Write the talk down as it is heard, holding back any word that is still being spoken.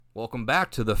Welcome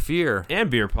back to the Fear and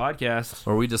Beer Podcast,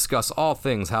 where we discuss all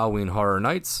things Halloween Horror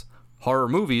Nights, horror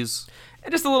movies,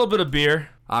 and just a little bit of beer.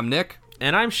 I'm Nick.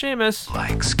 And I'm Seamus.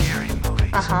 Like scary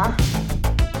movies. Uh-huh.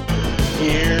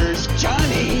 Here's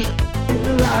Johnny. It's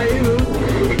alive!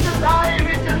 It's alive!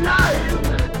 It's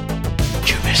alive!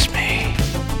 You miss me.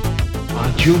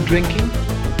 Aren't you drinking?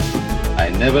 I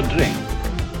never drink.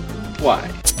 Why?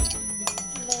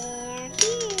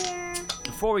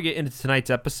 Before we get into tonight's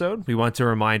episode, we want to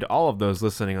remind all of those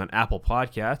listening on Apple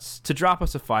Podcasts to drop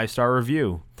us a 5-star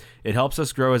review. It helps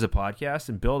us grow as a podcast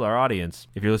and build our audience.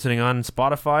 If you're listening on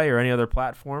Spotify or any other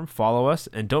platform, follow us,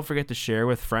 and don't forget to share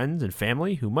with friends and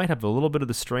family who might have a little bit of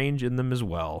the strange in them as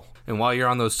well. And while you're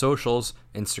on those socials,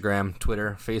 Instagram,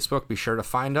 Twitter, Facebook, be sure to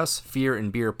find us, Fear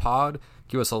and Beer Pod.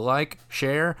 Give us a like,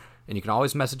 share, and you can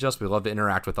always message us. We love to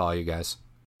interact with all you guys.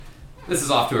 This is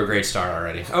off to a great start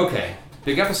already. Okay.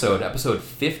 Big episode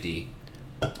 50.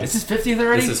 This is 50th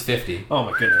already? This is 50. Oh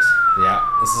my goodness. Yeah,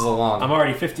 this is a long... I'm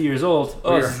already 50 years old.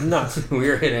 Oh, this is nuts. We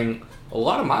are hitting a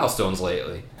lot of milestones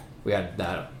lately. We had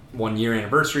that 1-year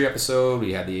anniversary episode,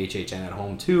 we had the HHN at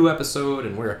Home 2 episode,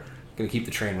 and we're going to keep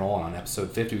the train rolling on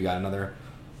episode 50. We got another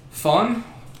fun,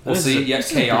 we'll see, yet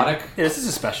chaotic. This is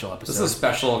a special episode. This is a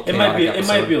special chaotic episode. It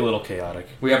might be a little chaotic.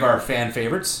 We have our fan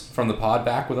favorites from the pod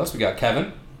back with us. We got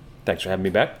Kevin. Thanks for having me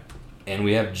back. And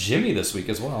we have Jimmy this week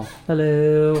as well.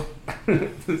 Hello.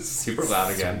 Super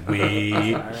loud again.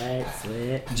 Sweet. Alright,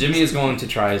 sweet. Jimmy is going to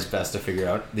try his best to figure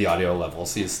out the audio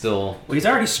levels. He's still... Well, he's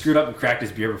already screwed up and cracked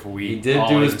his beer before we... He did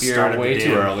do his beer way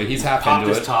too early. He's half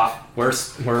into it. Top. We're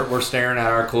staring at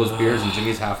our closed beers, and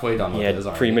Jimmy's halfway done with his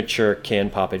already. Premature can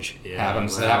poppage. Yeah,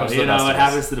 happens to the best of us. It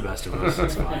happens to the best of us.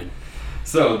 That's fine.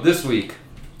 So this week,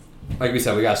 like we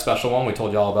said, we got a special one. We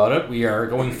told you all about it. We are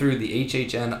going through the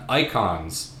HHN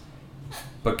icons.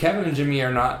 But Kevin and Jimmy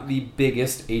are not the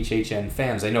biggest HHN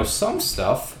fans. They know some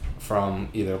stuff from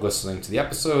either listening to the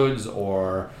episodes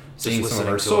or seeing some of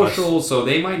our socials. So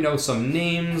they might know some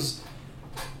names,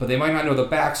 but they might not know the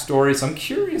backstory. So I'm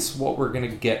curious what we're going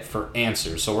to get for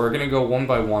answers. So we're going to go one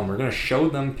by one. We're going to show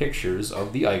them pictures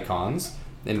of the icons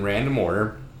in random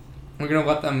order. We're going to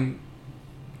let them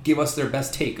give us their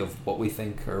best take of what we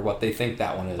think or what they think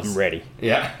that one is. I'm ready.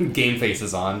 Yeah, game face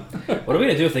is on. What are we going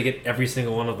to do if they get every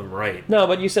single one of them right? No,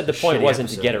 but you said the point Shitty wasn't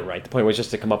episode. to get it right. The point was just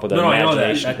to come up with an I know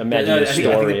imagination, that. imagine the I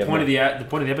think story. the point of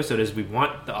the episode is we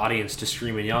want the audience to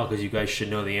scream and yell because you guys should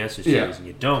know the answers to these and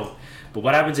you don't. But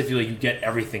what happens if you get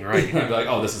everything right? You'd be like,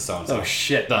 oh, this is so-and-so. Oh,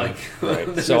 shit. Done.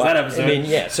 Right. This So was that episode. I mean,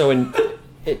 yeah. So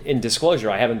in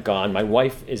disclosure, I haven't gone. My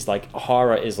wife is like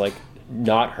horror is like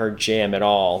not her jam at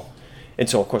all. And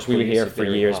so, of course, we were here for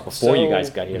years before you guys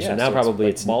got here. So now probably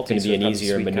it's going to be an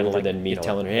easier maneuver than me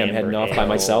telling her, hey, I'm heading off by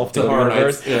myself to the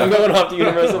universe. I'm going off to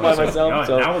Universal by myself.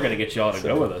 So now we're going to get you all to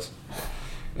go with us.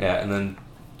 Yeah, and then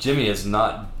Jimmy has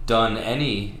not done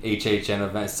any HHN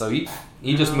events, so he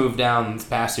just moved down this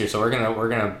past year. So we're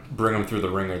gonna bring him through the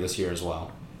ringer this year as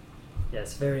well.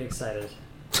 Yes, very excited.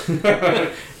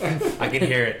 I can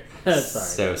hear it. Sorry.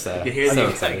 So sad. I can hear so the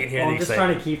excited. I'm just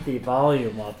trying to keep the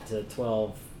volume up to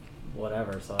 12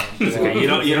 whatever, so I'm Okay, you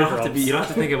don't have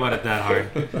to think about it that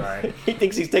hard. Sorry. He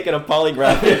thinks he's taking a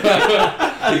polygraph.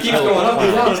 It keeps going up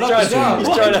and down and up and down. He's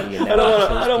trying to.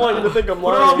 I don't want you to think I'm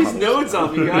What lying. are all these notes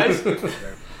on me, guys?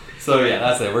 So yeah,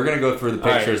 that's it. We're going to go through the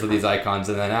pictures of these icons,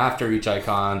 and then after each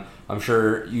icon, I'm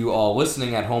sure you all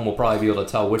listening at home will probably be able to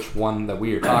tell which one that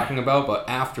we are talking about, but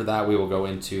after that we will go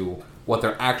into what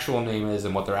their actual name is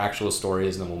and what their actual story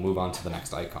is, and then we'll move on to the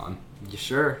next icon. You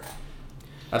sure?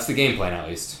 That's the game plan, at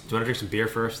least. Do you want to drink some beer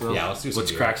first, though? Yeah, let's do some beer.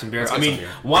 Let's crack some beer. Let's I get mean, some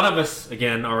beer. one of us,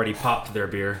 again, already popped their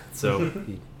beer, so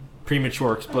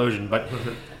premature explosion, but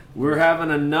we're having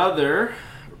another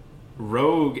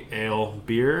Rogue Ale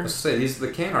beer. Let's say the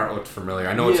can art looked familiar.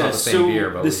 I know it's not the same beer,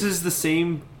 but this is the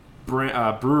same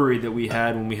brewery that we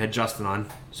had when we had Justin on.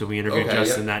 So we interviewed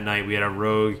Justin that night. We had a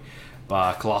Rogue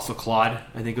Colossal Claude,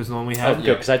 I think was the one we had. Oh,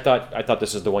 good, because I thought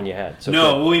this was the one you had. So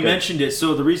no, good, well, we mentioned it.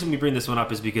 So the reason we bring this one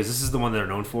up is because this is the one they're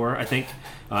known for. I think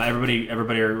everybody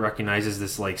recognizes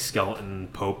this like skeleton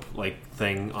pope like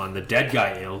thing on the Dead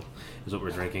Guy Ale is what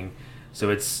we're drinking. So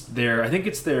it's their, I think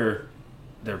it's their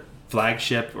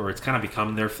flagship, or it's kind of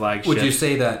become their flagship. Would you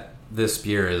say that this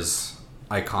beer is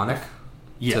iconic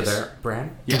to their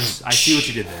brand? Yes, I see what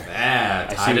you did there.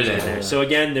 I see what you did there. So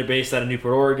again, they're based out of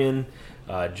Newport, Oregon.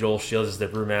 Joel Shields is their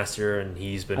brewmaster, and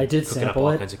he's been cooking up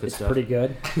all kinds of good it's stuff. Pretty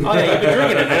good. Oh yeah, you've been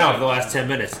drinking it now for the last 10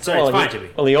 minutes. It's fine, Jimmy.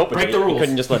 Well, he opened Break it. the rules. You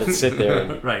couldn't just let it sit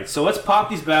there. Right, so let's pop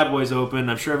these bad boys open.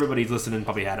 I'm sure everybody's listening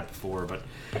probably had it before, but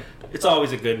it's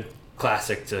always a good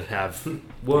classic to have.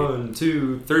 1,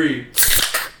 2, 3.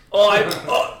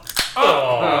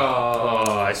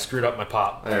 Oh, I screwed up my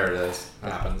pop. There it is.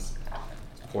 Happens.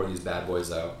 Let's pour these bad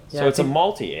boys out. Yeah, So it's a I think-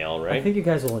 malty ale, right? I think you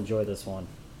guys will enjoy this one.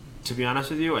 To be honest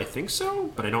with you, I think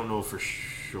so, but I don't know for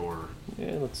sure.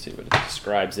 Yeah, let's see what it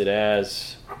describes it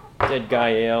as. Dead Guy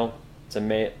Ale. It's a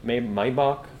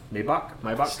Maybach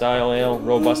Maybach? style ale.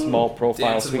 Robust malt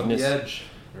profile, Dancing with sweetness. the edge.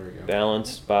 There we go.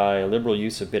 Balanced by a liberal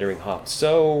use of bittering hops.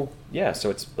 So, yeah, so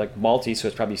it's like malty, so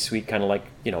it's probably sweet, kind of like,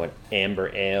 an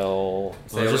amber ale.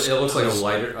 So it looks like a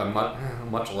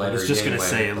much lighter. I was just going to Yingling,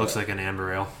 say, it but- looks like an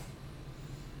amber ale.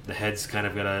 The head's kind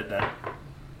of got that,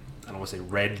 I don't want to say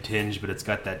red tinge, but it's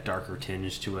got that darker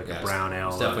tinge to like a brown ale.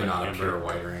 It's definitely like not a amber. pure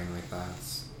white or anything like that.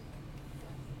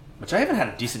 Which I haven't had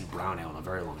a decent brown ale in a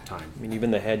very long time. I mean, even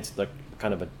the head's like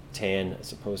kind of a tan, I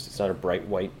suppose. It's not a bright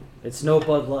white. It's no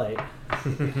Bud Light.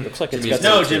 Looks like it's Jimmy's- got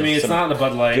No, some- Jimmy, it's some not in the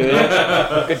Bud Light.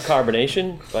 good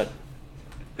carbonation, but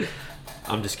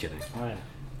I'm just kidding. Fine.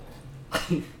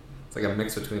 It's like a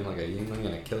mix between like a Yingling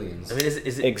and a Killian's. I mean, is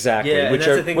it exactly, Yeah, and which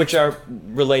that's are the thing. which are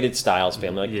related styles,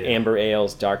 family, like Yeah. amber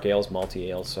ales, dark ales, malty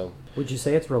ales. So, Would you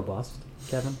say it's robust,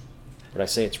 Kevin? would I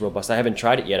say it's robust? I haven't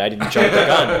tried it yet. I didn't jump the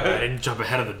gun. I didn't jump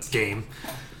ahead of the game.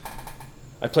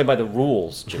 I play by the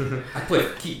rules, Jimmy. I play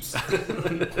for keeps.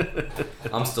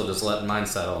 I'm still just letting mine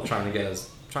settle, trying to get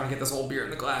this whole beer in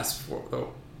the glass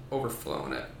without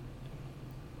overflowing it.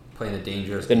 Playing a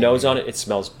dangerous. The game. nose on it, it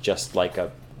smells just like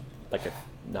a,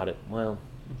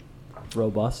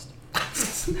 Robust.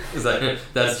 Is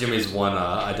that's Jimmy's one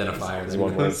identifier that he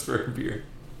one word. knows for a beer.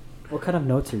 What kind of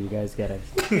notes are you guys getting?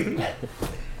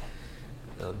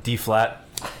 D flat.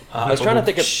 I was trying to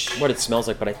think of what it smells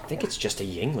like, but I think it's just a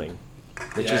Yingling,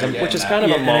 which Yeah, is I'm which is getting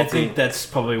kind that. of a And I malty. think that's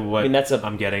probably what I mean, that's a-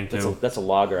 I'm getting to. That's a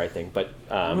lager, I think, but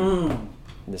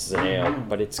this is an ale,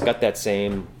 but it's got that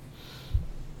same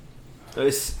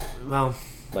Well,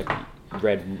 like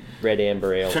red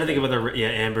amber ale. I'm trying to think of other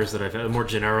ambers that I've had. More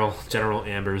general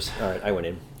ambers. All right, I went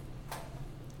in.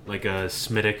 Like a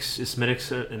Smittix. Is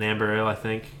Smittix an amber ale, I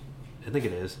think? I think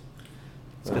it is.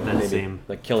 It's got that Maybe, same...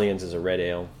 like Killian's is a red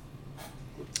ale.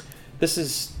 This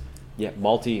is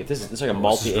malty. If this is like a Oh, this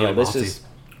malty is really ale. This malty. is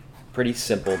pretty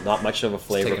simple. Not much of a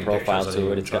flavor taking profile pictures, I to didn't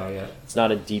it. even It's got. try yet. It's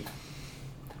not a deep.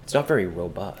 It's not very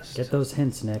robust. Get those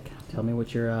hints, Nick. Tell me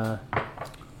what you're.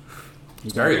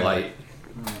 It's very light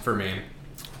for me.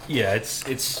 Yeah,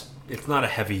 it's not a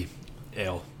heavy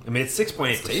ale. I mean, it's 6.8%.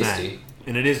 It's tasty.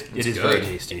 And it is It's very good.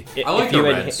 tasty. I like If the you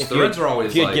had- reds. if The you reds had- are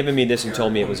always If you had like- given me this and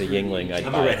told me it was a Yingling, I'd I'm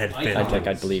a buy redhead it. fan.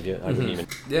 I'd believe you. I wouldn't even.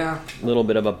 Yeah, A little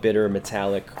bit of a bitter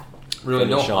metallic. really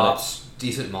no finish on it. hops,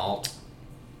 decent malt,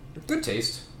 good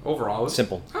taste overall. It's-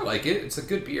 Simple. I like it. It's a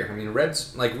good beer. I mean,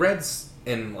 reds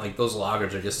and like those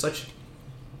lagers are just such.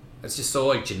 It's just so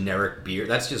like generic beer.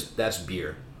 That's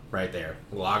beer right there.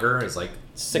 Lager is like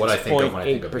what I think of when I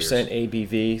think of beers. 6.8%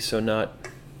 ABV, so not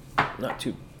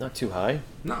too high.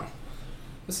 No,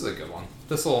 this is a good one.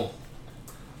 This will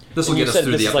And get you us said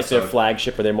through this the is like their episode.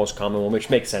 flagship or their most common one, which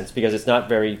makes sense because it's not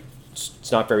very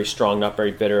strong, not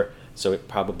very bitter, so it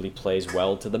probably plays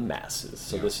well to the masses.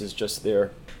 So Yeah. this is just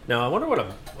their. Now, I wonder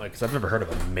what because I've never heard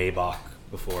of a Maybach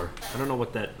before. I don't know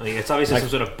what that... Like, it's obviously some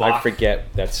sort of Bach. I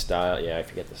forget that style. Yeah, I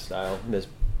forget the style. There's,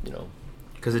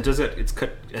 Because it does it. It's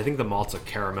cut. I think the malt's a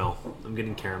caramel. I'm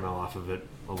getting caramel off of it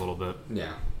a little bit.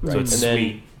 Yeah, So it's And then-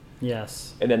 sweet.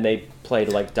 Yes. and then they play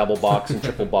to like double box and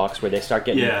triple box where they start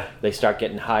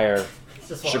getting higher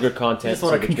sugar content, just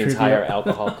wanna which means contribute. higher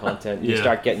alcohol content. You Yeah.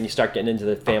 start getting into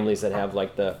the families that have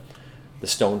like the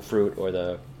stone fruit or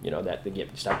the that you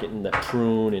start getting the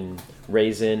prune and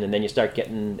raisin, and then you start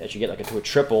getting, as you get like into a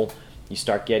triple, you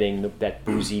start getting that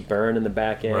boozy burn in the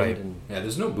back end. Right. And yeah.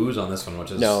 There's no booze on this one, which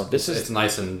is No, this is- it's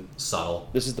nice and subtle.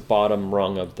 this is the bottom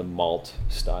rung of the malt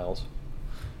styles.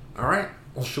 All right.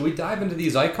 Well, should we dive into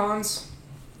these icons?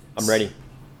 I'm ready.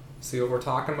 See what we're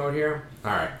talking about here?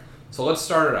 All right. So let's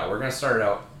start it out. We're going to start it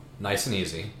out nice and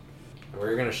easy.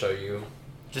 We're going to show you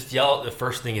Just yell at the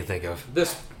first thing you think of.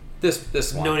 this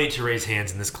one. No need to raise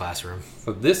hands in this classroom.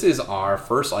 So this is our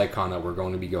first icon that we're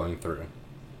going to be going through.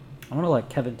 I'm gonna let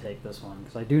Kevin take this one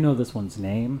because I do know this one's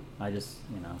name. I just,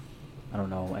 I don't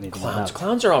know anything about it.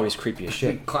 Clowns are always creepy as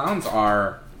shit. Clowns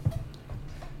are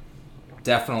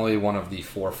definitely one of the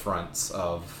forefronts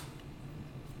of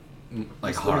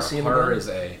like Let me horror. see him Horror again. is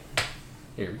a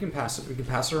here. We can pass it. We can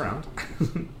pass it around.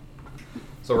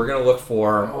 So we're gonna look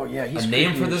for Oh, yeah, he's a name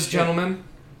creepy for as this shit. gentleman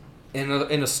in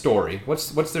a story. What's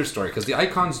their story? Because the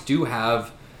icons do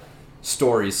have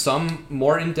stories. Some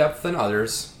more in depth than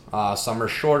others. Some are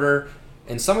shorter.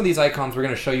 And some of these icons we're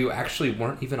going to show you actually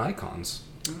weren't even icons.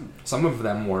 Some of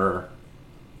them were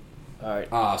All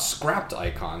right. scrapped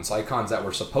icons that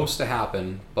were supposed to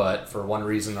happen, but for one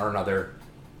reason or another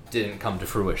didn't come to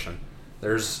fruition.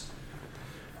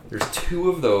 There's two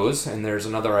of those, and there's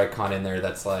another icon in there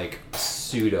that's like a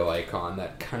pseudo icon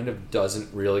that kind of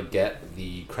doesn't really get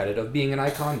the credit of being an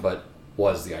icon, but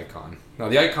was the icon. Now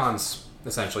the icons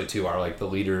essentially too are like the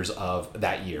leaders of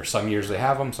that year. Some years they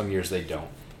have them, some years they don't,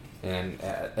 and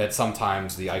at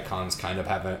sometimes the icons kind of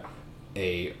have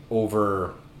a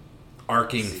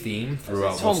overarching theme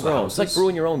throughout It's most of the homegrown. houses. It's like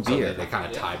brewing your own So beer. they kind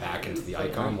of tie back into the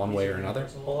icon one way or another.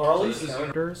 Well, are all these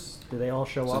characters? Do they all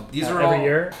show up these are every all-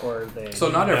 year, or are they? So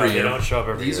not every they year. don't show up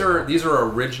every these year. These are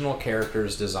original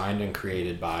characters designed and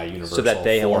created by Universal. So that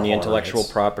they for own the Horror intellectual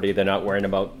Nights. property. They're not worrying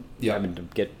about Yeah. having to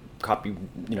get copy,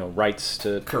 rights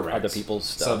to Correct. other people's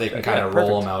stuff. So they can Yeah, kind of roll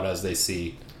perfect. them out as they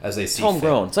see It's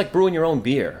homegrown. It's like brewing your own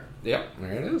beer. Yep,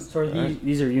 there it is. So are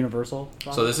these are Universal.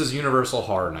 So this is Universal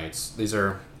Horror Nights. These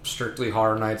are strictly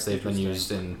horror nights. They've been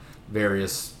used in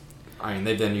various. I mean,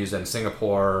 they've been used in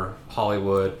Singapore,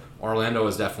 Hollywood. Orlando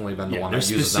has definitely been the one that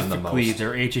uses them the most.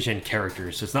 They're HHN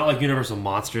characters, so it's not like Universal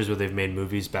Monsters where they've made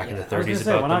movies back in the 30s I was gonna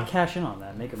say, about why them. not cash in on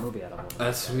that? Make a movie out of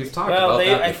it. We've talked Well, about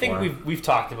that I before. think we've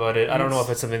talked about it. I don't know if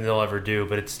it's something they'll ever do,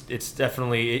 but it's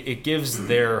definitely it gives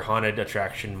their haunted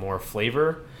attraction more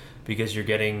flavor because you're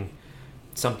getting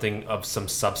something of some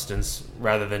substance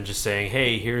rather than just saying,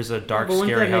 "Hey, here's a dark, But wouldn't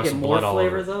scary that make house it of more blood all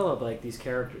flavor over." though? Of like these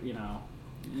characters, you know,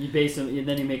 you base them,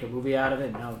 then you make a movie out of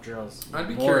it. Now it draws. I'd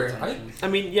be more curious. attention. I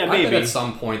mean, yeah, I bet maybe. at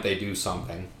some point they do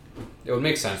something. It would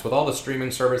make sense with all the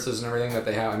streaming services and everything that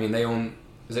they have. I mean, they own.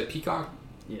 Is it Peacock?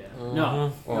 Yeah.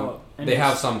 No. Well, no. they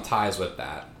have some ties with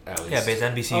that at least. Yeah, based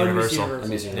NBC Oh, Universal.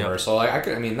 NBC Yeah. Universal. I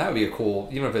could. I mean, that would be a cool.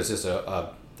 Even if it's just a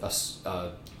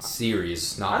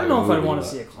series, not. I don't like know a if I'd movie, want to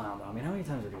but- see a clown though. I mean, how many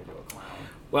times are we gonna do a clown?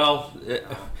 Well,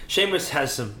 Seamus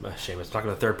has some. Seamus talking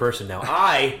to the third person now.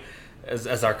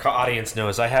 As our audience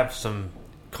knows, I have some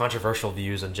controversial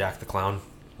views on Jack the Clown.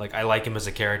 Like, I like him as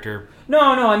a character. No.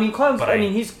 I mean, clowns. But I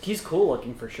mean, he's cool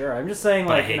looking for sure. I'm just saying,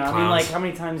 But I like, hate you know, I mean, clowns. like, how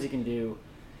many times you can do,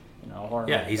 you know, horror.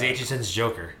 Yeah, movie he's stuff. HHN's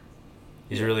Joker.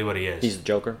 He's really what he is. He's the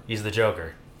Joker. He's the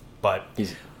Joker. But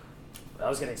I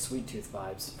was getting Sweet Tooth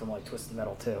vibes from like Twisted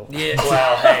Metal too. yeah,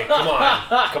 well, hey, come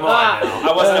on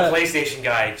now. I wasn't a PlayStation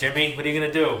guy, Jimmy. What are you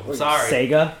gonna do? I'm sorry.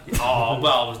 Sega. Oh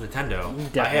well, it was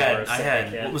Nintendo. Definitely were a I Sega had.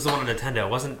 kid. What was the one on Nintendo? It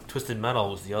wasn't Twisted Metal.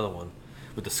 It was the other one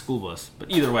with the school bus.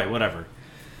 But either way, whatever.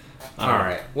 All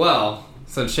right. Well,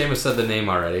 since Seamus said the name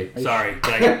already, Sorry.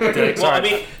 Well, I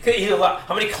mean,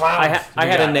 how many clowns? I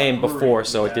had a name before,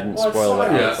 so it didn't spoil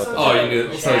what yeah. I thought. Oh, you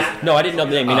knew. So, No, I didn't know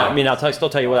the name. I mean, I'll still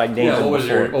tell you what I named yeah. him What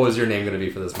before. was your name going to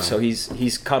be for this man? So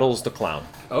he's Cuddles the Clown.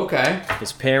 Okay.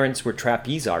 His parents were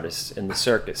trapeze artists in the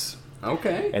circus,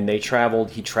 Okay. and he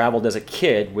traveled as a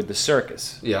kid with the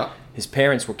circus. Yeah. His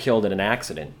parents were killed in an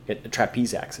accident, a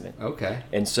trapeze accident. Okay.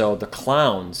 And so the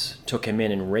clowns took him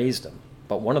in and raised him.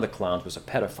 But one of the clowns was a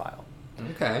pedophile.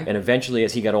 Okay. And eventually,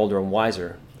 as he got older and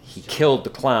wiser, he killed the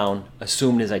clown,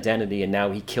 assumed his identity, and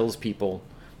now he kills people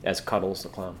as Cuddles the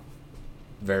Clown.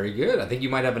 Very good. I think you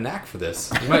might have a knack for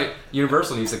this.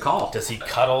 Universal needs a call. Does he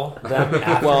cuddle them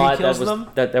after Well, he kills them?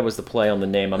 that was the play on the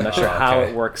name. I'm not sure Oh, how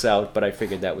okay. it works out, but I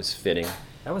figured that was fitting.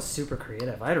 That was super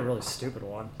creative. I had a really stupid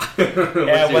one.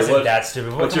 Yeah, it wasn't that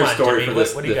stupid. What's Come your on, story Jimmy. for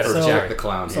this? What do you got for to Jack say? the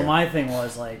Clown So here? my thing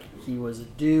was like he was a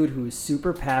dude who was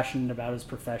super passionate about his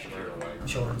profession,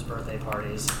 children's birthday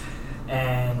parties,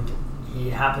 and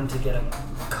he happened to get a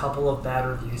couple of bad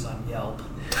reviews on Yelp.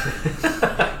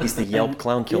 He's the Yelp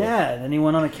clown killer. Yeah, and then he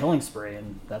went on a killing spree,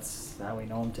 and that's how we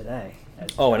know him today. as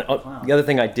Oh, and Jack the Clown. the other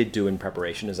thing I did do in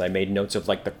preparation is I made notes of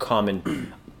like the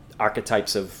common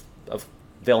archetypes of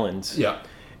villains. Yeah.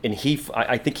 And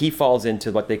I think he falls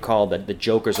into what they call the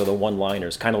jokers or the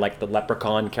one-liners, kind of like the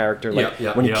leprechaun character. Like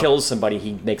when he kills somebody,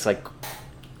 he makes like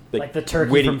the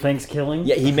turkey witty, from Thanksgiving.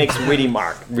 Yeah, he makes witty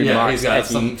remarks. he's got as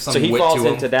some so he wit falls to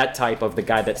him. into that type of the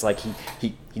guy that's like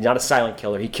he's not a silent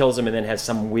killer. He kills him and then has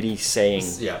some witty saying.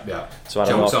 Yeah. So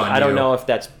I don't know if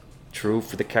that's true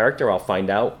for the character. I'll find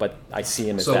out, but I see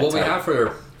him as So that what we type.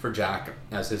 have for Jack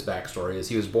as his backstory is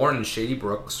he was born in Shady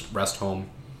Brook's rest home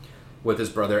with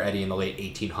his brother Eddie in the late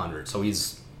 1800s. So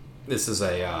this is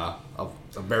a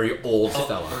very old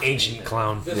fella. Ancient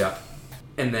clown. Yeah.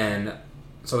 And then,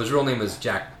 so his real name is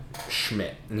Jack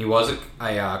Schmidt, and he was a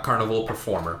carnival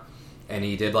performer, and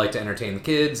he did like to entertain the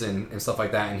kids and stuff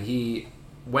like that, and he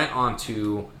went on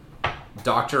to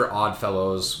Dr.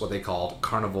 Oddfellow's, what they called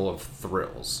Carnival of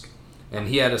Thrills. And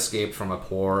he had escaped from a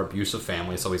poor, abusive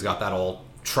family, so he's got that old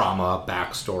trauma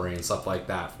backstory and stuff like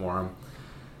that for him.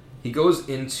 He goes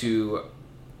into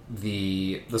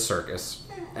the circus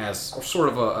as sort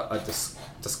of a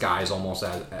disguise, almost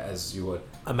as you would.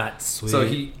 I'm at sweet. So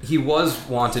he was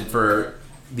wanted for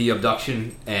the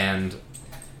abduction and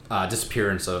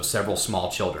disappearance of several small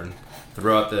children,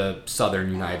 throughout the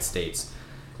southern United States.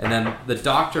 And then the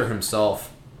doctor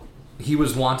himself, he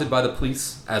was wanted by the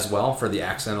police as well for the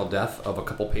accidental death of a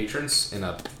couple patrons in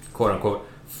a quote-unquote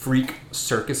freak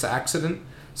circus accident.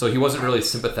 So he wasn't really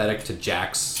sympathetic to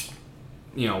Jack's,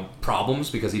 problems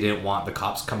because he didn't want the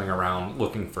cops coming around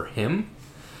looking for him.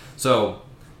 So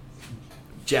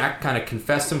Jack kind of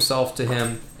confessed himself to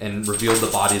him and revealed the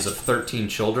bodies of 13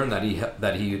 children that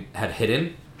he had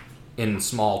hidden in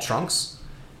small trunks.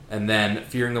 And then,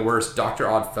 fearing the worst, Dr.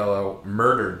 Oddfellow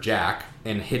murdered Jack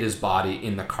and hid his body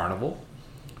in the carnival.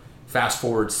 Fast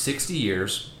forward 60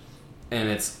 years, and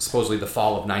it's supposedly the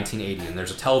fall of 1980, and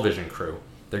there's a television crew.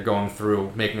 They're going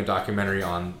through making a documentary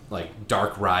on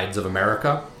dark rides of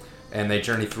America, and they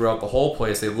journey throughout the whole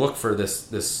place. They look for this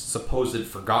supposed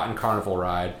forgotten carnival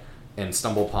ride and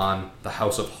stumble upon the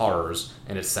House of Horrors,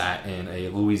 and it's sat in a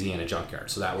Louisiana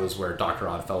junkyard. So that was where Dr.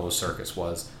 Oddfellow's circus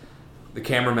was. The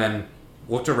cameramen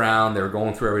looked around, they were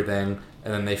going through everything,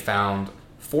 and then they found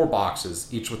 4 boxes,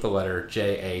 each with the letter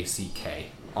J-A-C-K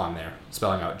on there,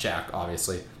 spelling out Jack,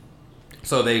 obviously.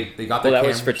 So they got their that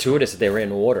was fortuitous that they were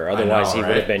in order. Otherwise, he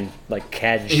would have been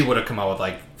cadged. He would have come out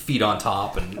with feet on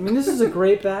top. And I mean, this is a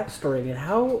great backstory. I mean,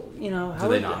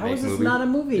 how is this not a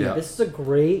movie? Yeah. This is a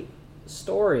great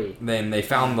story. Then they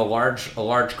found a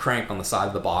large crank on the side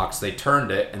of the box. They turned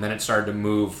it, and then it started to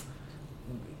move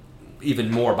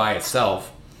even more by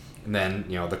itself. And then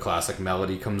the classic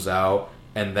melody comes out,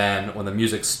 and then when the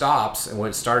music stops and when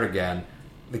it started again,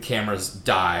 the cameras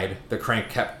died, the crank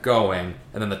kept going,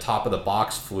 and then the top of the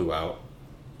box flew out.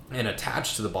 And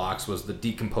attached to the box was the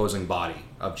decomposing body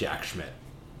of Jack Schmidt.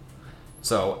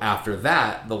 So after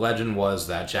that, the legend was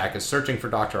that Jack is searching for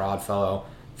Dr. Oddfellow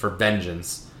for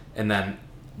vengeance, and then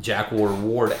Jack will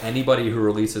reward anybody who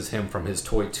releases him from his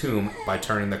toy tomb by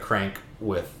turning the crank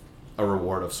with a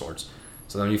reward of sorts.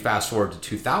 So then you fast forward to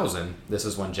 2000, this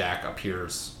is when Jack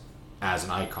appears as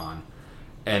an icon.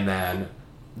 And then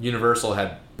Universal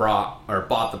had bought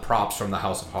the props from the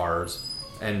House of Horrors,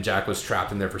 and Jack was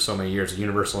trapped in there for so many years. A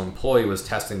Universal employee was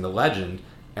testing the legend,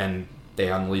 and they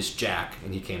unleashed Jack,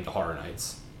 and he came to Horror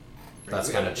Nights.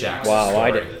 That's kind of Jack's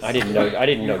story. I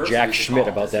didn't know Jack Schmidt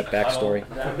about that backstory.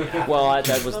 Well,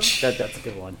 that's a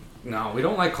good one. No, we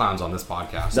don't like clowns on this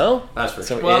podcast. No? That's for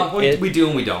sure. We do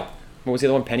and we don't. What was the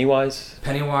other one? Pennywise?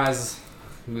 Pennywise,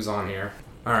 who's on here?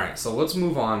 All right, so let's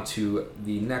move on to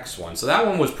the next one. So that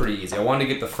one was pretty easy. I wanted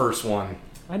to get the first one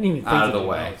out of the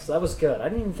way. Notes. That was good. I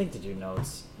didn't even think to do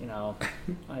notes.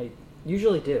 I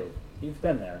usually do. You've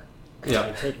been there. Yeah.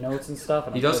 I take notes and stuff.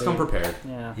 And he does come prepared.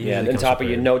 Yeah. Yeah, and the top of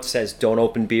your note says, "Don't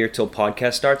open beer till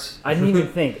podcast starts." I didn't even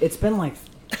think. It's been like a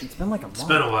month. It's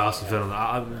been a while since I've been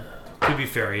on. To be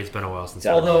fair, it's been a while since.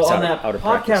 Although on that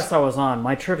podcast I was on,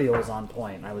 my trivia was on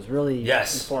point. I was really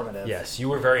informative. Yes, you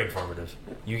were very informative.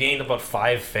 You gained about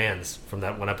 5 fans from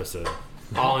that one episode,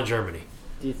 all in Germany.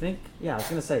 Do you think? Yeah, I was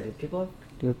gonna say,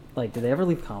 do they ever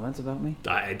leave comments about me?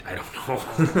 I don't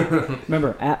know.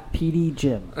 Remember, at PD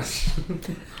Jim.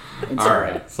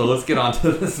 Alright, so let's get on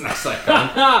to this next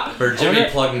icon. Where Jimmy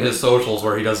plugging his socials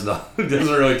where he doesn't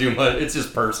really do much. It's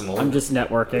just personal. I'm just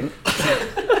networking.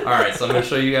 Alright, so I'm going to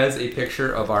show you guys a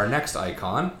picture of our next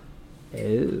icon.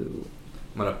 Ew.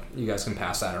 You guys can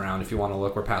pass that around if you want to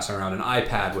look. We're passing around an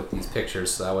iPad with these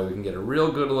pictures, so that way we can get a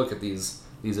real good look at these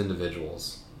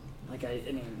individuals.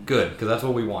 Good, because that's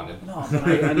what we wanted. No,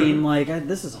 but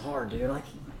this is hard, dude.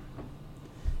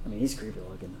 He's creepy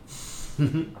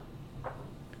looking.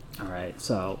 All right,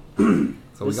 so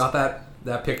we got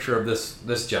that picture of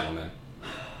this gentleman.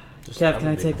 Kev, can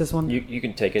I take this one? You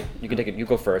can take it. You can take it. You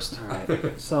go first. All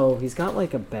right. So he's got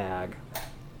a bag.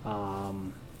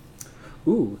 And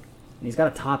he's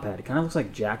got a top hat. It kind of looks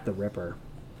like Jack the Ripper.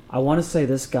 I want to say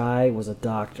this guy was a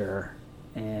doctor,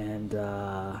 and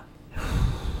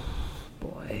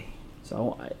boy.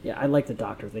 So I like the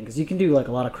doctor thing because you can do a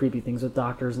lot of creepy things with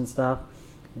doctors and stuff.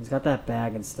 He's got that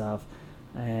bag and stuff,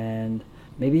 and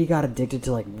maybe he got addicted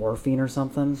to morphine or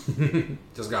something.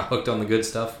 Just got hooked on the good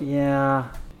stuff. Yeah.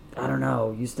 I don't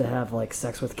know. Used to have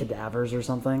sex with cadavers or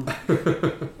something.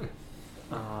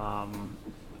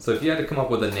 So if you had to come up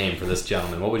with a name for this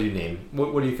gentleman, what would you name?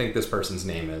 What do you think this person's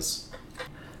name is?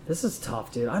 This is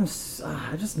tough, dude. I'm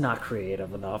just not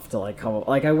creative enough to come up.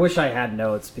 I wish I had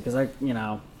notes because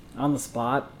on the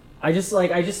spot. I just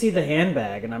see the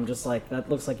handbag and I'm just that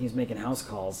looks like he's making house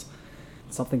calls.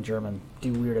 Something German.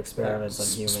 Do weird experiments on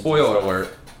humans. Spoiler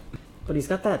alert. But he's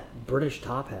got that British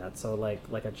top hat, so like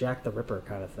a Jack the Ripper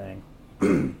kind of thing.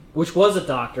 Which was a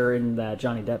doctor in that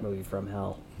Johnny Depp movie From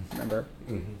Hell. Remember?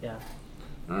 Mm-hmm. Yeah.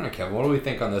 All right, Kevin, what do we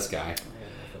think on this guy?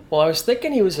 Well, I was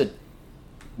thinking he was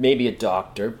maybe a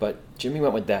doctor, but Jimmy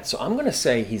went with that. So I'm going to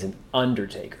say he's an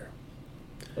undertaker.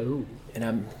 Ooh. And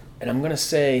I'm gonna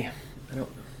say, I don't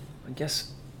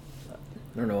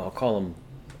know. I'll call him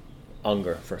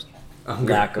Unger for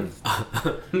lack of.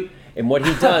 And what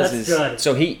he does is, good.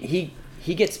 so he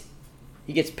gets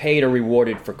paid or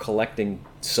rewarded for collecting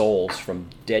souls from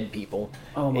dead people.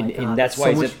 Oh my God, And that's so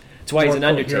why much that's why he's an more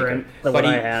undertaker. coherent than what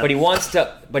I have. But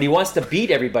he wants to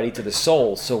beat everybody to the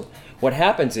souls. So what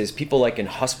happens is people like in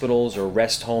hospitals or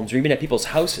rest homes or even at people's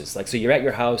houses. Like, so you're at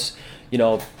your house, you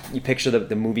know, you picture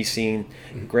the movie scene.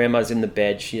 Grandma's in the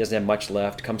bed. She doesn't have much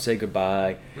left. Come say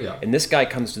goodbye. Yeah. And this guy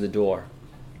comes to the door,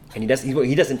 and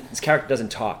his character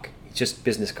doesn't talk. It's just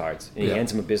business cards. And he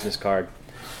hands him a business card,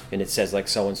 and it says like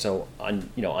so and so,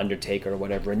 Undertaker or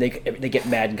whatever. And they get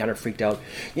mad and kind of freaked out.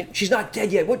 You know, she's not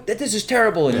dead yet. What? This is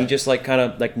terrible. And he just like kind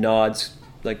of like nods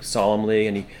like solemnly,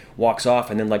 and he walks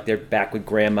off. And then like they're back with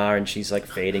Grandma, and she's like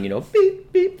fading. You know,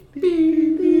 beep beep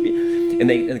beep beep. And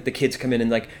the kids come in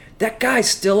and like, that guy's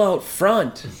still out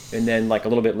front. And then like a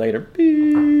little bit later,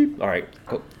 beep. All right,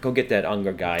 go get that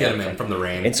Unger guy. Get him in from the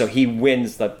rain. And so he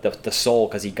wins the soul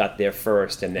because he got there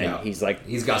first. And then he's like,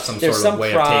 he's got some there's sort of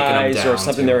way of taking him down or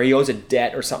something there. He owes a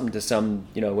debt or something to some,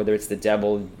 whether it's the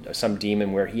devil or some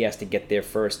demon where he has to get there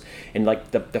first. And like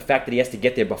the fact that he has to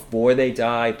get there before they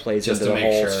die plays Just into to the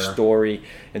make whole sure. story.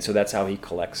 And so that's how he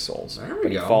collects souls. There we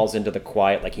But he go. falls into the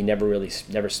quiet, like he never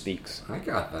speaks. I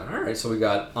got that. All right, so we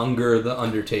got Unger the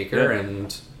Undertaker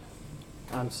and...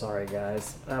 I'm sorry,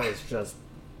 guys. That was just...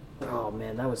 Oh,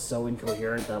 man, that was so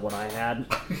incoherent, that what I had.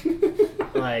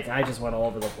 Like, I just went all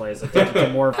over the place. I took it to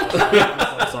more... I'm so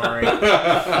sorry.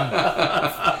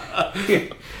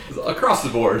 Across the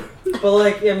board. But,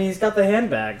 like, I mean, he's got the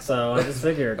handbag, so I just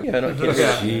figured. Yeah, no kidding.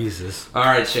 Okay. Jesus. All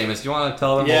right, Seamus, do you want to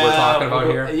tell them what we're talking about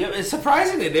here? Yeah,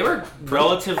 surprisingly, they were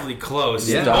relatively close.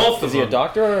 Yeah. Both of Is he a them.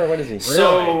 doctor or what is he?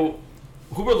 So,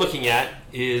 who we're looking at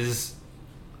is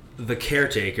the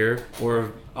caretaker,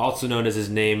 or also known as his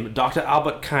name, Dr.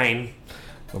 Albert Kine,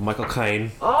 or Michael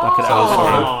Kine. Dr.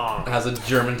 Albert Has a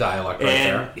German dialect right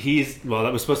there. And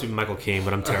that was supposed to be Michael Caine,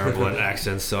 but I'm terrible at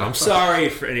accents, so I'm sorry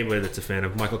for anybody that's a fan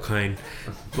of Michael Kine.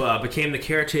 Became the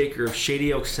caretaker of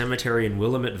Shady Oak Cemetery in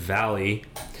Willamette Valley,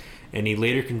 and he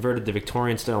later converted the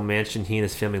Victorian-style mansion he and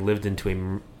his family lived in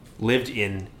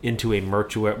into a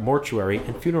mortuary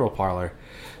and funeral parlor.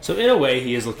 So in a way,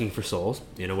 he is looking for souls.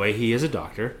 In a way, he is a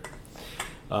doctor.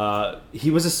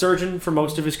 He was a surgeon for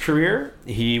most of his career.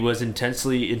 He was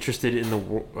intensely interested in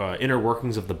the inner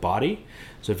workings of the body.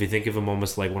 So if you think of him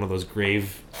almost like one of those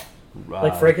grave...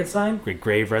 Like Frankenstein?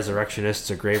 Grave resurrectionists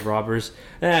or grave robbers.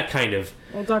 Kind of.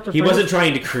 Well, Dr. He wasn't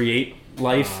trying to create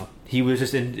life. He was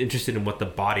just interested in what the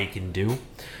body can do.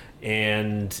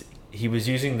 And he was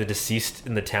using the deceased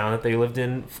in the town that they lived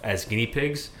in as guinea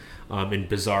pigs in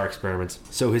bizarre experiments.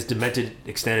 So his demented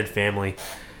extended family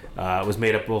was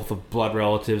made up both of blood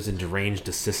relatives and deranged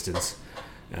assistants.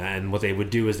 And what they would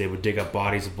do is they would dig up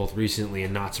bodies of both recently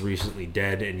and not so recently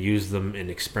dead and use them in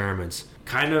experiments.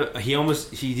 He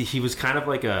was kind of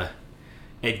like a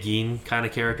Ed Gein kind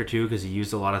of character too, because he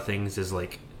used a lot of things as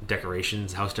like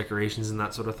decorations, house decorations, and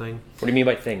that sort of thing. What do you mean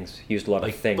by things? He used a lot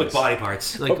of things. Like body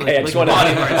parts. Okay,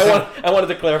 I wanted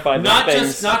to clarify. Not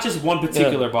things. just one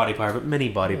particular body part, but many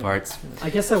body parts.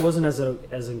 I guess I wasn't as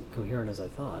incoherent as I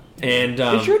thought. And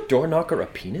is your door knocker a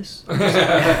penis? Would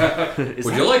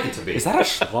you like it to be? Is that a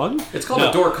schlong? It's called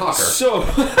a door cocker. So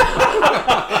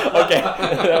Okay,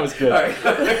 that was good.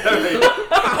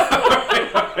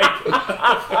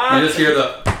 You just hear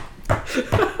the...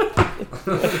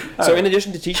 So in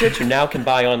addition to t-shirts, you now can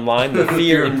buy online the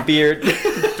Fear and Beard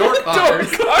door cockers.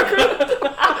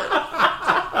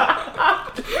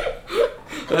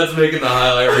 That's making the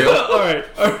highlight reel. all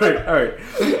right.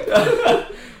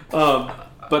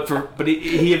 But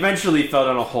he eventually fell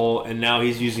down a hole, and now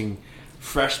he's using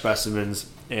fresh specimens.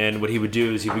 And what he would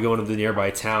do is he would go into the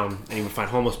nearby town, and he would find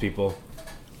homeless people,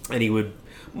 and he would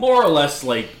more or less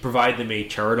like provide them a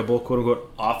charitable quote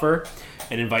unquote offer,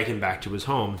 and invite him back to his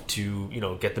home to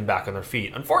get them back on their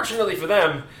feet. Unfortunately for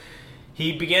them,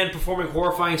 he began performing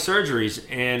horrifying surgeries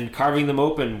and carving them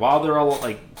open while they're all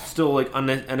still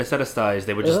anesthetized.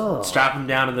 They would just strap them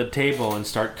down to the table and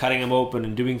start cutting them open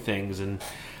and doing things and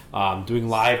doing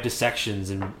live dissections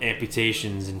and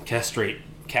amputations and castrate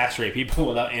people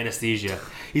without anesthesia.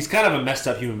 He's kind of a messed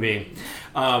up human being,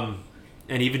 and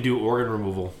even do organ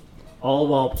removal. All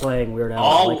while playing Weird Al.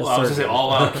 All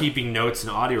while keeping notes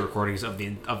and audio recordings of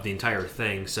the entire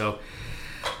thing. So,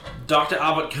 Dr.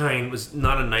 Albert Kine was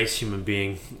not a nice human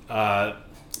being.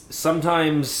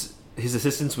 Sometimes his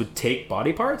assistants would take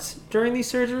body parts during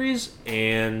these surgeries,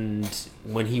 and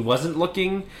when he wasn't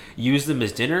looking, use them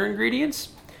as dinner ingredients.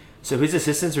 So his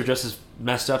assistants were just as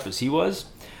messed up as he was.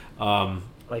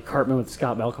 like Cartman with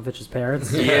Scott Malkovich's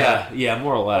parents. Yeah,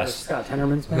 more or Or less. Scott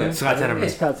Tenorman's parents. Scott Tenorman.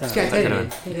 Scott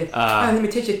Tenorman. Let me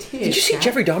touch your titty. Did you see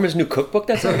Jeffrey Dahmer's new cookbook?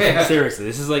 That's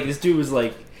Seriously, this dude was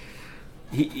like,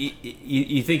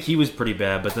 you think he was pretty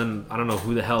bad, but then I don't know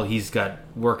who the hell he's got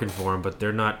working for him, but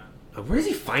they're not. Where does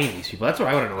he find these people? That's what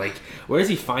I want to know. Like, where does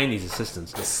he find these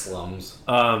assistants? The slums.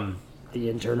 The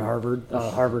intern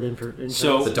Harvard intern.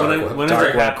 So The dark web. when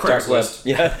dark ends up web. Craigslist.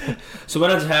 Yeah. So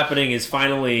what ends up happening is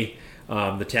finally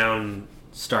the town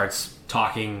starts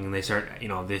talking, and they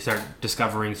start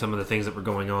discovering some of the things that were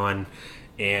going on,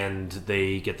 and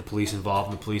they get the police involved,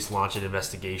 and the police launch an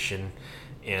investigation.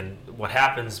 And what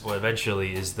happens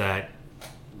eventually is that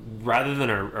rather than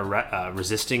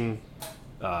resisting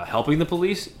helping the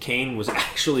police, Kane was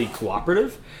actually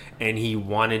cooperative, and he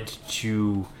wanted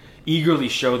to eagerly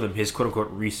show them his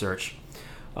quote-unquote research.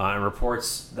 And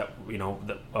reports that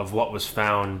of what was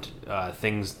found,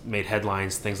 things made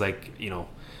headlines. Things like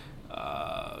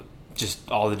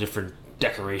just all the different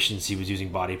decorations he was using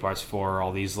body parts for.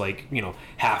 All these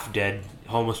half dead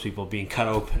homeless people being cut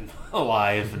open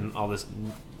alive, and all this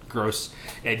gross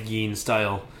Ed Gein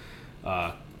style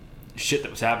shit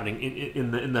that was happening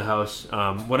in the house.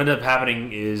 What ended up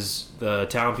happening is the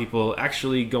town people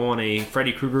actually go on a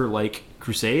Freddy Krueger like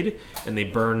crusade, and they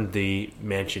burned the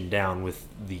mansion down with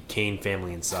the Kane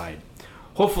family inside,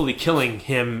 hopefully killing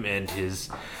him and his.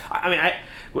 I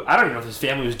don't even know if his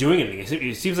family was doing anything.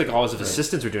 It seems like all his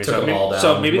assistants were doing something.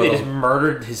 So maybe they just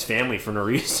murdered his family for no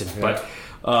reason. Yeah.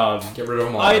 But get rid of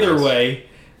them all. Either way,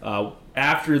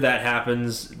 after that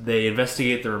happens, they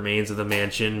investigate the remains of the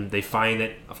mansion. They find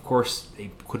that, of course,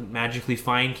 they couldn't magically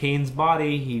find Kane's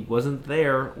body. He wasn't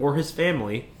there, or his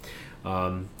family,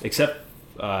 except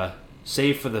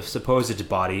save for the supposed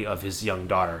body of his young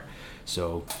daughter.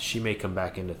 So she may come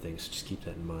back into things. Just keep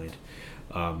that in mind.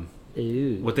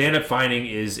 What they end up finding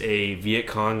is a Viet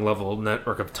Cong level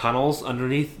network of tunnels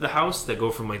underneath the house that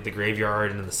go from the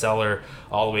graveyard and the cellar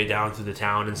all the way down through the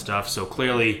town and stuff. So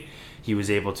clearly he was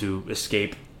able to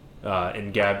escape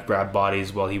and grab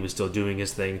bodies while he was still doing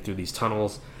his thing through these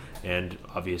tunnels, and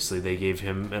obviously they gave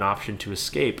him an option to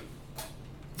escape.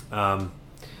 1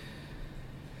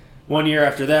 year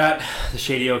after that, the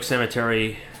Shady Oak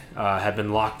Cemetery had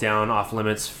been locked down off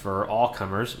limits for all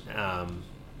comers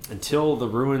until the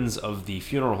ruins of the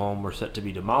funeral home were set to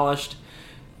be demolished,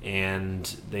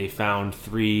 and they found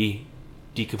 3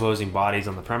 decomposing bodies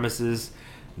on the premises.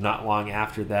 Not long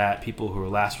after that, people who were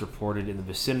last reported in the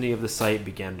vicinity of the site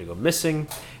began to go missing,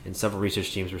 and several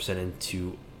research teams were sent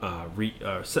into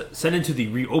the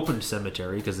reopened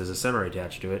cemetery, because there's a cemetery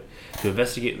attached to it, to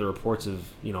investigate the reports of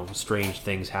strange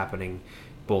things happening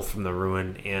both from the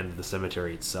ruin and the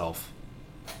cemetery itself.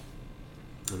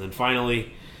 And then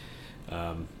finally,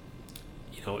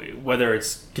 whether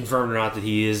it's confirmed or not that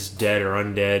he is dead or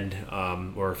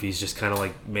undead, or if he's just kind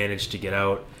of managed to get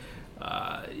out,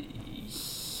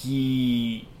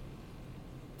 he,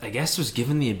 I guess, was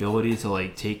given the ability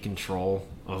to take control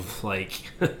of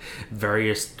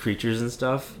various creatures and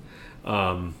stuff.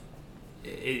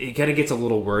 It kind of gets a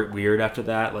little weird after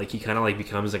that. He kind of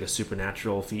becomes a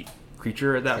supernatural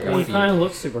creature at that point. He kind of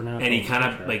looks supernatural, and he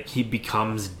kind of he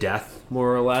becomes death,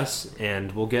 more or less.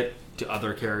 And we'll get to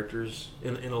other characters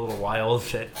in a little while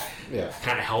that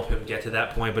kind of help him get to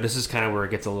that point. But this is kind of where it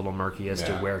gets a little murky as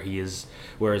to where he is,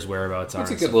 where his whereabouts are.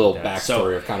 It's a good little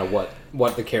backstory of kind of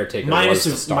what the caretaker was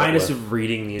to start minus with. of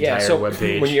reading the entire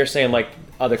webpage. When you're saying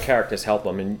other characters help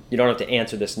them, and you don't have to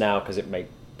answer this now because it might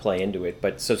play into it,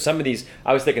 but so some of these,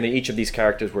 I was thinking that each of these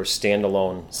characters were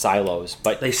standalone silos,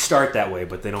 but they start that way,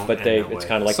 but they don't. But it's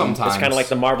kind of like sometimes. It's kind of like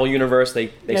the Marvel universe.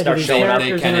 They start showing up.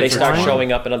 They start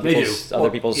showing up in other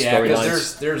people's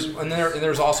storylines.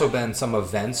 There's also been some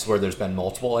events where there's been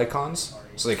multiple icons,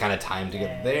 so they kind of tie them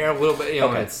together there a little bit.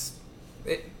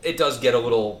 It does get a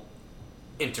little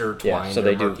intertwined, so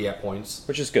they murky at points,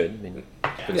 which is good. I mean,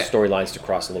 for the storylines to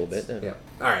cross a little bit. Yeah.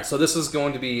 All right, so this is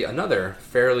going to be another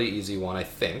fairly easy one, I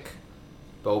think,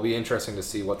 but it'll be interesting to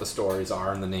see what the stories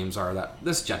are and the names are that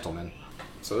this gentleman.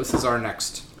 So this is our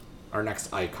next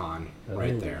icon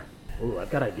right there. Ooh,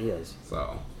 I've got ideas.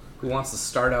 So who wants to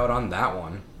start out on that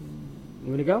one? You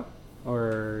want to go,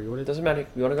 or you want to? Doesn't matter.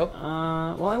 You want to go?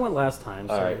 Well, I went last time.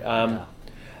 So, all right.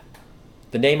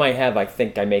 The name I have, I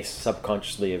think I may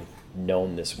subconsciously have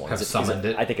known this one. Have summoned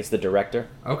it? I think it's the director.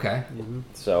 Okay. Mm-hmm.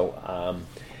 So,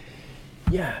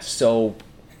 so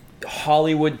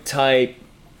Hollywood type,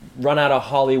 run out of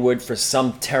Hollywood for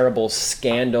some terrible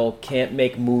scandal, can't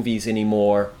make movies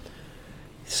anymore.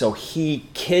 So he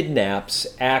kidnaps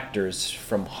actors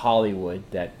from Hollywood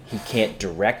that he can't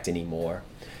direct anymore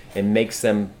and makes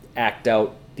them act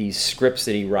out these scripts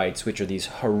that he writes, which are these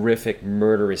horrific,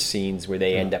 murderous scenes where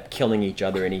they end up killing each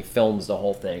other, and he films the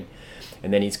whole thing.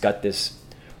 And then he's got this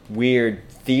weird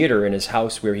theater in his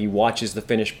house where he watches the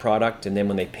finished product, and then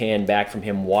when they pan back from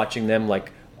him watching them,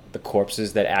 like the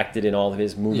corpses that acted in all of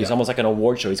his movies, almost like an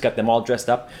award show. He's got them all dressed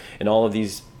up in all of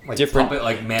these like different, puppet,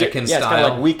 like mannequin style. Yeah, it's kind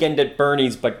of like Weekend at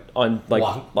Bernie's, but on like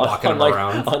walking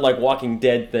around. on like Walking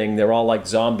Dead thing. They're all like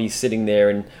zombies sitting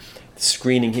there and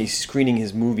screening. He's screening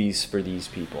his movies for these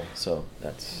people. So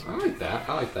that's. I like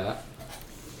that.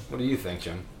 What do you think,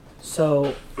 Jim?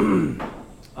 So,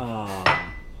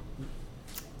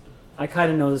 I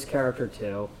kind of know this character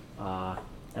too,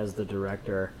 as the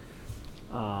director.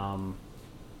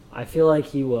 I feel like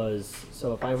he was.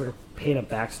 So if I were to paint a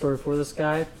backstory for this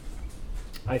guy,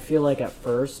 I feel like at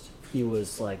first he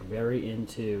was like very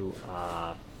into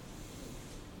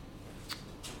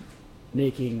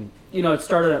making. It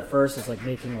started at first as like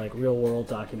making like real world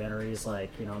documentaries, like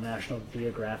National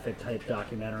Geographic type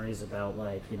documentaries about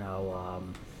like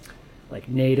like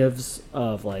natives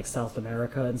of like South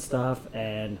America and stuff,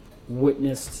 and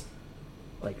witnessed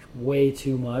like way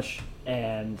too much,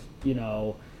 and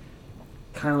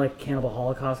kind of like Cannibal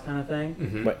Holocaust kind of thing.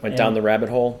 Mm-hmm. Went down the rabbit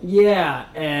hole. Yeah,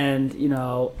 and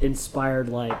inspired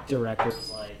like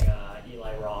directors like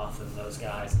Eli Roth and those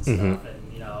guys and stuff,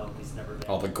 and he's never been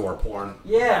all the gore porn.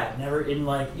 Yeah, never in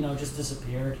like just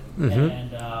disappeared.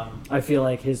 And I feel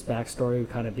like his backstory would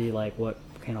kind of be like what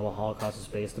Cannibal Holocaust is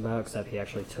based about, except he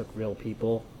actually took real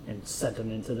people and sent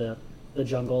them into the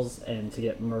jungles and to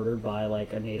get murdered by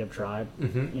like a native tribe.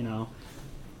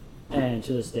 And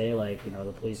to this day, like,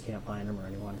 the police can't find him or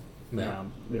anyone. Yeah.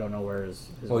 We don't know where his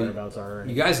whereabouts are.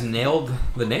 You guys nailed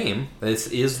the name. This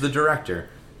is the director.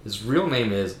 His real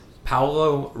name is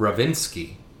Paolo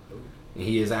Ravinsky.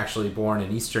 He is actually born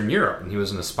in Eastern Europe, and he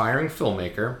was an aspiring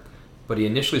filmmaker, but he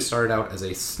initially started out as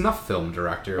a snuff film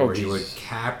director where he would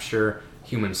capture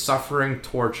human suffering,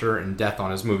 torture, and death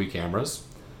on his movie cameras.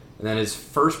 And then his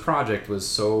first project was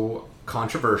so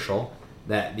controversial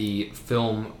that the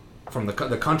film from the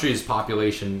country's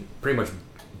population pretty much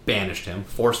banished him,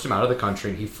 forced him out of the country,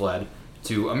 and he fled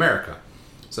to America.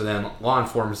 So then law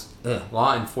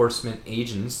enforcement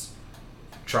agents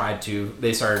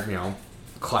started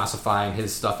classifying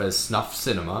his stuff as snuff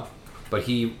cinema, but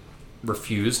he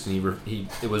refused, and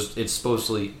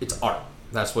it's art.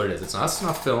 That's what it is. It's not a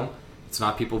snuff film. It's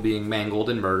not people being mangled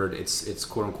and murdered. It's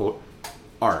quote unquote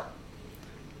art.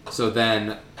 So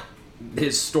then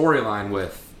his storyline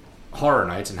with Horror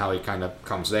Nights and how he kind of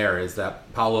comes there is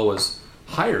that Paolo was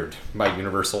hired by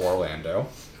Universal Orlando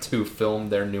to film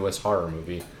their newest horror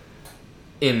movie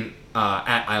at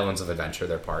Islands of Adventure,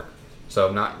 their park.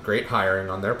 So not great hiring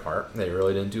on their part. They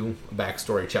really didn't do a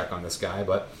backstory check on this guy,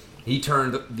 but he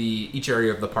turned each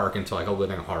area of the park into like a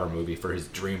living horror movie for his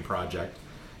dream project.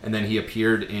 And then he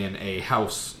appeared in a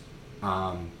house,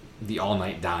 The All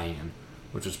Night Die-In,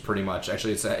 which was pretty much,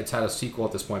 actually it's had a sequel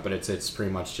at this point, but it's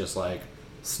pretty much just like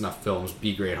snuff films,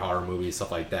 B-grade horror movies,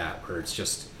 stuff like that, where it's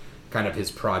just kind of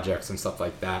his projects and stuff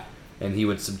like that. And he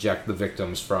would subject the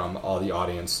victims from all the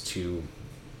audience to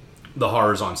the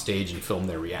horrors on stage and film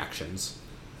their reactions.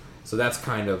 So that's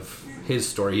kind of his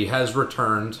story. He has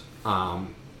returned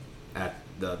at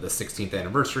the 16th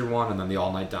anniversary one, and then the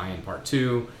All Night Die-In Part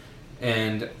 2,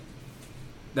 and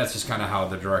that's just kind of how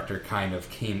the director kind of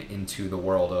came into the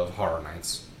world of Horror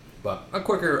Nights. But a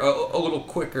little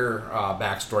quicker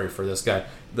backstory for this guy.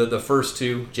 The first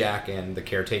two, Jack and the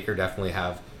Caretaker, definitely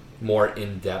have more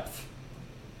in-depth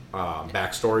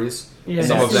backstories. Yeah.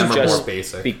 Some of them are more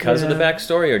basic. Because of the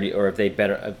backstory, or have they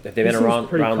been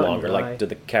around longer? Like, do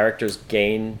the characters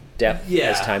gain depth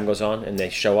as time goes on, and they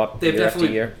show up year after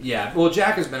year? Yeah. Well,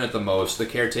 Jack has been at the most. The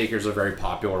Caretaker's a very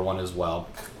popular one as well.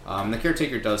 The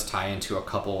Caretaker does tie into a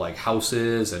couple like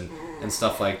houses and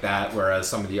stuff like that, whereas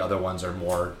some of the other ones are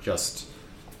more just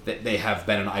they have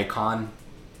been an icon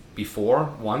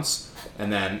before once,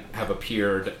 and then have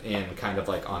appeared in kind of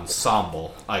like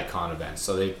ensemble icon events.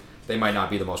 So they might not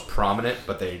be the most prominent,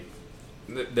 but they're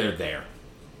there.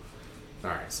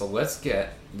 All right, so let's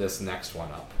get this next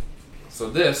one up. So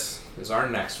this is our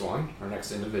next one, our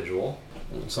next individual.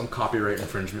 Some copyright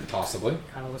infringement, possibly.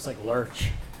 Kind of looks like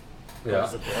Lurch. Yeah.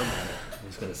 I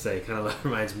was gonna say, kind of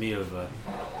reminds me of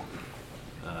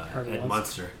Ed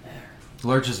Munster.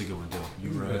 Lurch is a good one too. You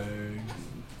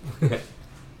right?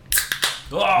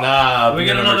 Nah, we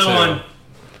get another one.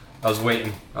 I was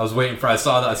waiting for. I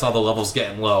saw the levels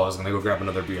getting low. I was gonna go grab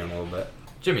another beer in a little bit.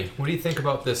 Jimmy, what do you think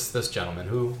about this gentleman?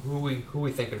 Who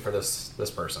we thinking for this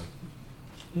person?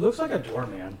 He looks like a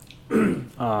doorman.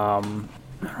 I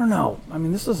don't know. I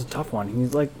mean, this is a tough one.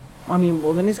 He's like,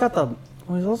 then he's got the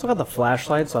Well, he's also got the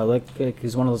flashlight, so I like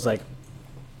he's one of those, like,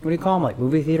 what do you call them, like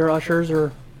movie theater ushers,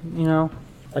 or, you know?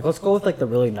 Like, let's go with, like, the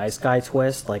really nice guy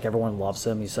twist. Like, everyone loves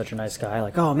him. He's such a nice guy.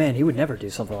 Like, oh, man, he would never do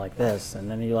something like this.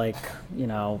 And then he, like, you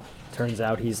know, turns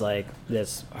out he's, like,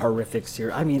 this horrific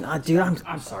serial. I mean, dude,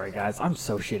 I'm sorry, guys. I'm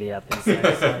so shitty at these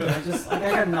things. Like,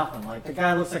 I got nothing. Like, the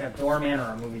guy looks like a doorman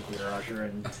or a movie theater usher.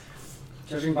 And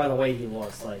judging by the way he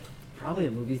looks, like, probably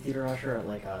a movie theater usher at,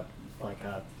 like a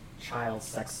child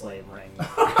sex slave ring.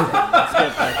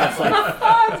 That's like,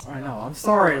 I know, I'm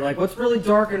sorry. Like, what's really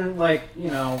dark and, like,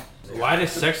 you know... Why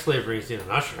does sex slave rings need an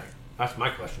usher? That's my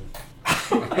question.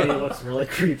 And he looks really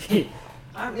creepy.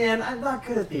 Man, I'm not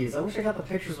good at these. I wish I got the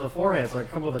pictures beforehand so I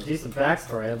could come up with a decent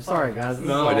backstory. I'm sorry, guys.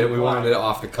 No, I did. We wanted it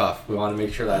off the cuff. We wanted to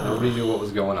make sure that nobody knew what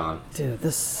was going on. Dude,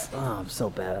 I'm so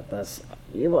bad at this.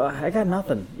 I got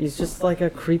nothing. He's just like a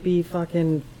creepy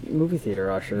fucking movie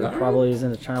theater usher. No. Probably he's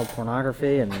into child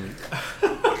pornography and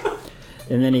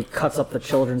then he cuts up the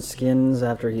children's skins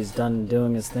after he's done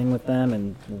doing his thing with them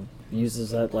and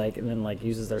uses that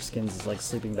uses their skins as like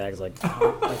sleeping bags, like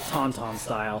Tauntaun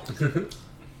style.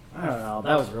 I don't know.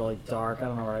 That was really dark. I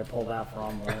don't know where I pulled that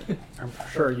from, but I'm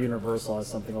sure Universal has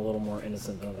something a little more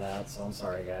innocent than that. So I'm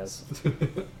sorry, guys.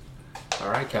 All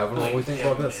right, Kevin, what do we think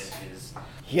about this?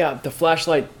 Yeah, the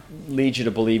flashlight leads you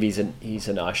to believe he's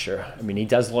an usher. I mean, he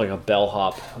does look like a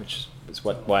bellhop, which is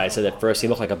why I said at first he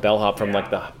looked like a bellhop from like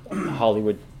the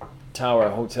Hollywood Tower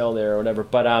Hotel there or whatever.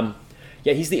 But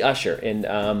yeah, he's the usher,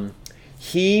 and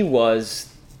he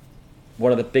was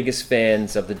one of the biggest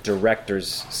fans of the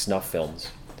director's snuff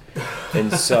films.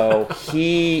 And so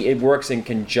it works in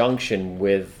conjunction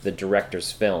with the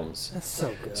director's films. That's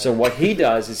so good. So what he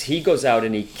does is he goes out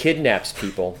and he kidnaps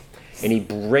people and he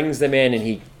brings them in and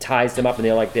he ties them up, and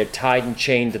they're tied and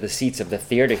chained to the seats of the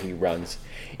theater he runs,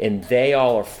 and they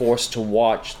all are forced to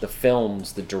watch the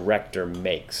films the director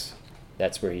makes.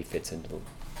 That's where he fits into them.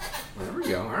 There we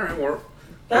go. All right,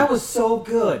 that was so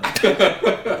good.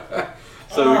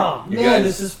 So oh man, guys...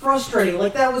 this is frustrating.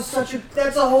 Like that's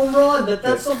a home run.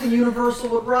 That's something Universal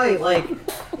would write. Like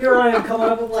here I am coming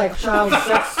up with like child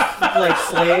sex like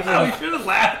slave. We should have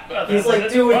laughed about that. He's like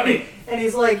That's doing, funny. and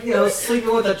he's like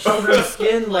sleeping with a children's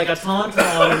skin like a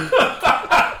tauntaun.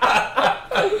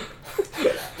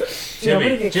 Jimmy,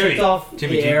 do we need to talk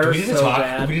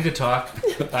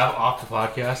off the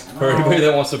podcast? For anybody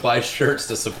that wants to buy shirts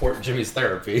to support Jimmy's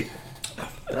therapy.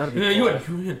 You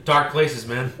went dark places,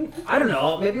 man. I don't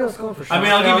know. Maybe I was going for. I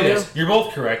mean, I'll give you this. You're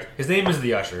both correct. His name is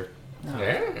the Usher. No.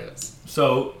 Yes.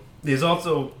 So his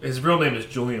real name is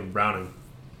Julian Browning.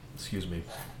 Excuse me.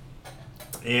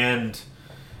 And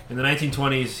in the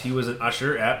 1920s, he was an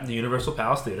usher at the Universal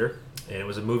Palace Theater, and it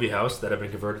was a movie house that had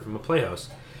been converted from a playhouse.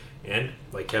 And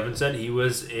like Kevin said, he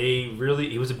was a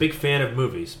big fan of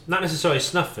movies, not necessarily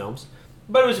snuff films,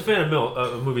 but he was a fan of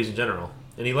movies in general,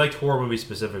 and he liked horror movies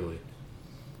specifically.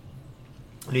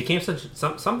 And he became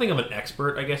something of an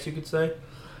expert, I guess you could say.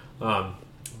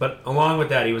 But along with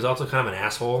that, he was also kind of an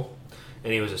asshole,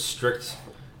 and he was a strict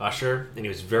usher, and he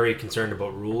was very concerned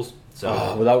about rules.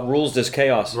 So without rules, there's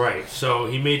chaos. Right. So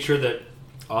he made sure that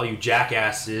all you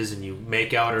jackasses and you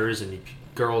make-outers and you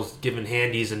girls giving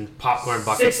handies and popcorn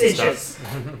buckets 6 and inches.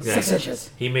 stuff. Yeah. 6 inches.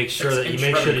 He makes sure that you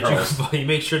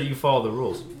follow the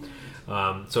rules.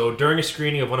 So during a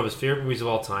screening of one of his favorite movies of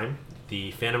all time,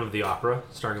 The Phantom of the Opera,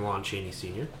 starring Lon Chaney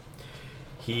Sr.,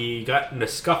 he got in a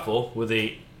scuffle with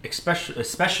a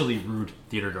especially rude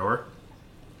theater goer,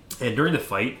 and during the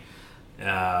fight,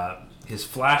 his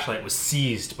flashlight was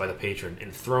seized by the patron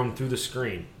and thrown through the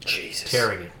screen,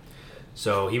 tearing it.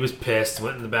 So he was pissed,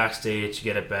 went in the backstage to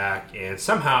get it back, and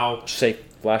somehow... Did you say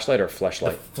flashlight or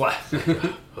fleshlight?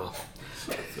 Well,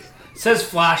 it says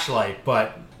flashlight,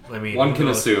 but, I mean... One can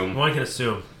assume.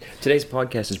 Today's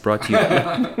podcast is brought to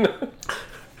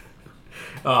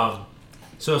you...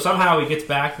 So somehow he gets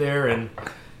back there and,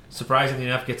 surprisingly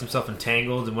enough, gets himself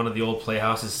entangled in one of the old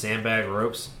Playhouse's sandbag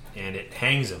ropes, and it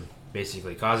hangs him,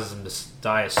 basically. Causes him to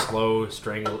die a slow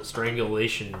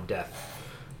strangulation death.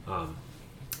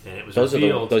 And it was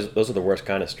revealed... Those are the worst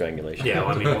kind of strangulation. Yeah,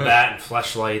 well, I mean, that and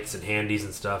fleshlights and handies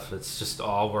and stuff, it's just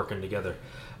all working together.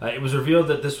 It was revealed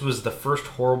that this was the first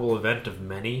horrible event of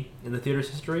many in the theater's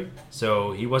history.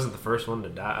 So he wasn't the first one to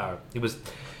die. He was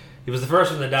the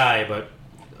first one to die, but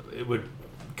it would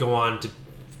go on to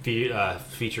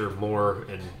feature more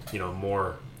and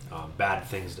more bad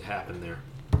things to happen there.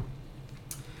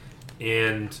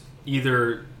 And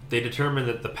either they determined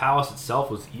that the palace itself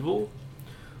was evil,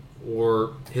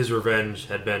 or his revenge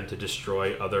had been to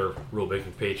destroy other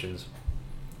rule-making patrons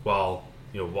while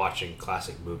watching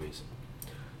classic movies.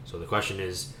 So the question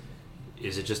is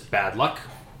it just bad luck,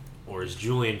 or is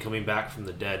Julian coming back from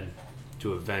the dead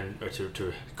to avenge or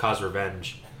to cause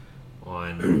revenge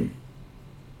on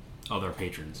other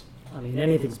patrons. I mean,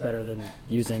 anything's better than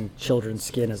using children's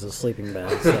skin as a sleeping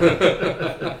bag.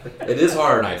 So. It is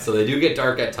horror night, so they do get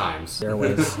dark at times. There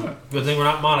was. Good thing we're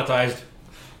not monetized.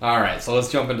 All right, so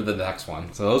let's jump into the next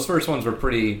one. So those first ones were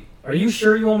pretty... Are you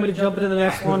sure you want me to jump into the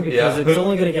next one? Because it's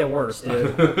only going to get worse,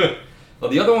 dude. Well,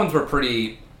 the other ones were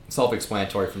pretty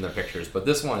self-explanatory from their pictures, but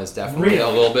this one is definitely a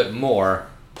little bit more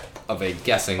of a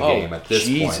guessing game at this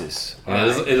point. And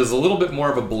it is a little bit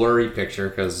more of a blurry picture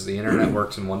because the internet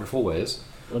works in wonderful ways.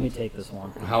 Let me take this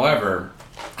one. However,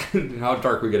 how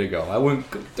dark are we going to go? I wouldn't...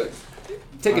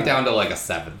 Take it down to like a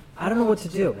 7. I don't know what to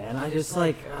do, man. I just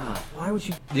why would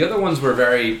you... The other ones were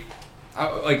very...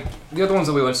 the other ones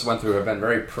that we just went through have been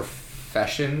very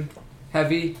profession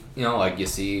heavy. You know, like you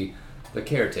see the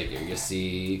caretaker, you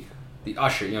see the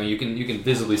usher. You know, you can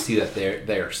visibly see that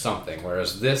they're something.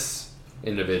 Whereas this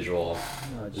individual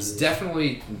is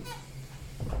definitely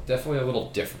a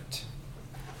little different.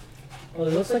 Well,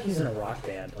 it looks like he's in a rock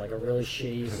band, like a really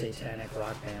shitty satanic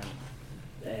rock band,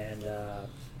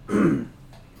 and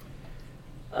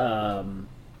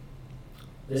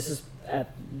this is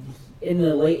in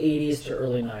the late 80s to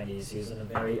early 90s. He was in a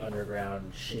very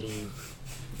underground, shitty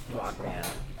rock band,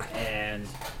 and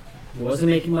he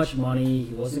wasn't making much money.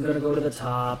 He wasn't going to go to the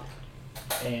top,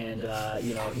 and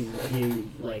he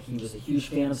was a huge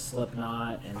fan of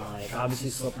Slipknot, and like obviously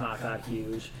Slipknot got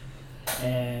huge.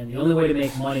 And the only way to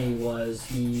make money was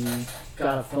he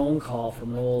got a phone call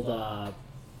from an old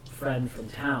friend from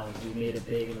town who made it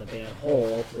big in the band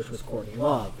Hole, which was Courtney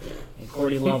Love. And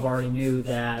Courtney Love already knew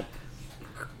that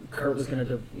Kurt was going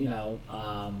to,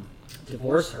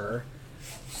 divorce her.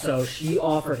 So she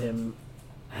offered him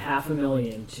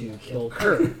 $500,000 to kill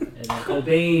Kurt. And then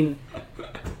Cobain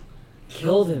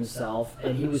killed himself,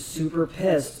 and he was super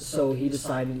pissed. So he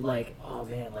decided, like, oh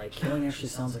man, like killing actually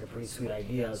sounds like a pretty sweet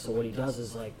idea. So what he does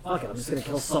is like, fuck it, I'm just gonna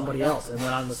kill somebody else, and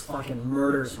went on this fucking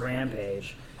murderous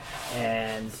rampage.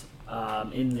 And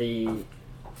in the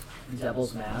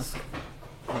devil's mask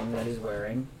thing that he's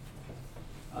wearing,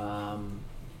 and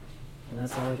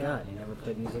that's all I got. He never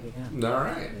played music again. All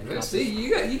right. See,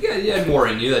 you had more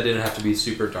in you that didn't have to be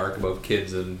super dark about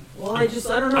kids and. Well, I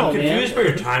don't know. I'm confused by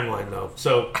your timeline though.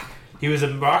 So he was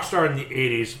a rock star in the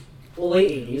 '80s. Well,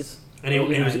 late '80s. And he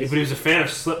was a fan of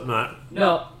Slipknot.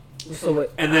 No. So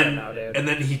what, and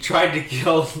then he tried to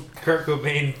kill Kurt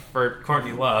Cobain for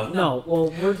Courtney Love. No,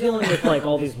 well, we're dealing with like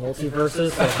all these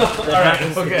multiverses. That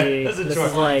happens to be, That's a this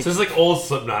choice. is like, so it's like old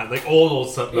Slipknot, like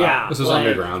old Slipknot. Yeah, this was like,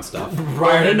 underground stuff.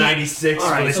 Prior to '96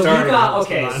 when they started.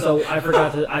 So I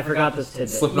forgot this tidbit.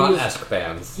 Slipknot-esque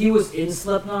bands. He was in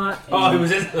Slipknot. He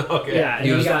was in. Okay. Yeah, and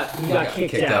he got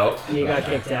kicked out. He got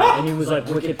kicked out, and he was like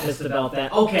wicked pissed about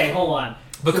that. Okay, hold on.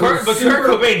 But Kurt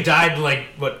Cobain died in like,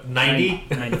 what, 90?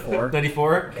 94.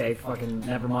 94? Okay, fucking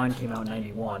never mind, came out in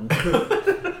 91.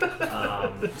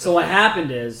 So what happened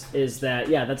is that,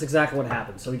 yeah, that's exactly what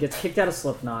happened. So he gets kicked out of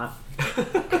Slipknot,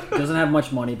 doesn't have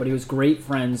much money, but he was great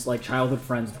friends, like childhood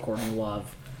friends with Courtney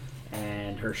Love,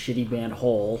 and her shitty band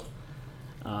Hole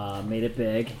made it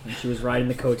big, and she was riding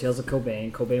the coattails of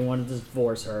Cobain. Cobain wanted to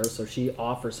divorce her, so she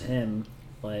offers him,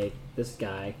 like, this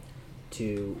guy,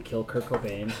 to kill Kurt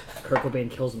Cobain. Kurt Cobain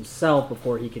kills himself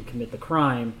before he can commit the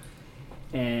crime,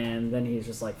 and then he's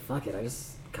just like, fuck it, I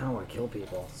just kind of want to kill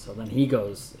people. So then he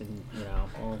goes and,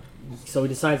 so he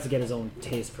decides to get his own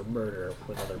taste for murder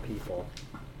with other people.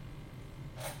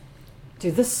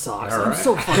 Dude, this sucks. Right. I'm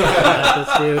so fucking bad at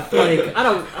this, dude. Like,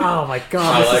 oh my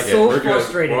god, I like this is so We're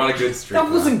frustrating. Good. We're on a good streak. That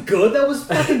wasn't good. That was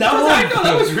fucking that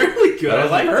was really good.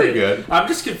 That was very good. I'm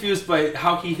just confused by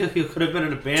how he could have been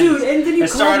in a band. Dude, and then you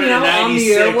called me out on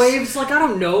the 96. airwaves. Like, I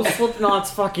don't know Slipknot's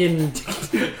fucking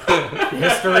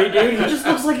history, dude. He just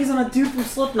looks like he's on a dude from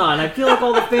Slipknot, and I feel like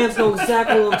all the fans know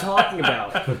exactly what I'm talking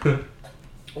about.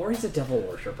 Or he's a devil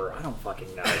worshiper. I don't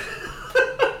fucking know.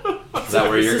 Is that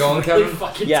where you're going, really Kevin?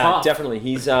 fucking Yeah, tough. definitely.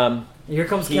 He's Here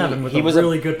comes Kevin with he a was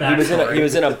really good backstory. He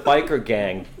was in a biker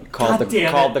gang called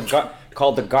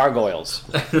the Gargoyles,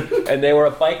 and they were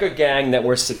a biker gang that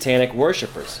were satanic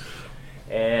worshippers,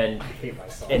 and I hate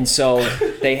myself. and so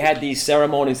they had these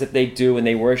ceremonies that they do, and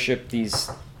they worship these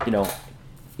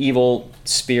evil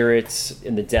spirits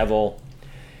and the devil.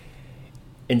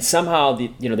 And somehow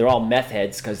they're all meth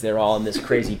heads because they're all in this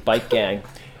crazy bike gang.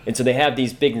 And so they have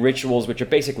these big rituals, which are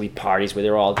basically parties where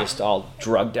they're all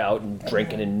drugged out and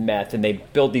drinking and meth. And they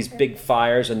build these big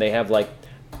fires, and they have like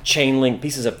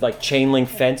pieces of chain link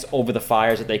fence over the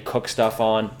fires that they cook stuff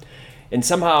on. And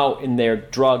somehow in their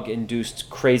drug-induced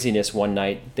craziness one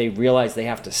night, they realize they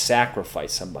have to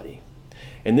sacrifice somebody.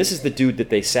 And this is the dude that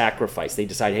they sacrifice. They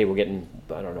decide, hey, we're getting,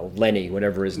 I don't know, Lenny,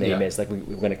 whatever his name is. Like, we're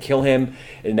going to kill him,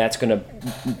 and that's going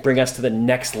to bring us to the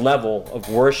next level of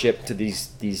worship to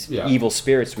these evil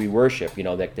spirits we worship. You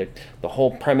know, that the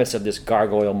whole premise of this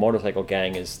gargoyle motorcycle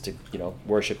gang is to, you know,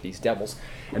 worship these devils.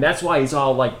 And that's why he's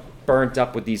all, like, burnt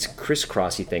up with these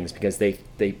crisscrossy things, because they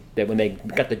when they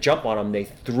got the jump on him, they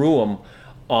threw him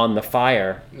on the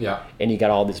fire, and he got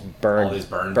all these burn things.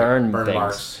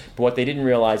 Marks. But what they didn't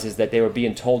realize is that they were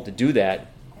being told to do that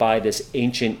by this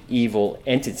ancient evil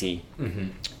entity,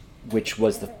 which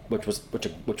was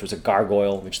a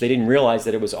gargoyle. Which they didn't realize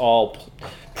that it was all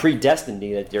predestined,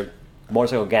 that their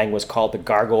motorcycle gang was called the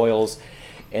Gargoyles,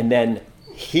 and then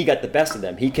he got the best of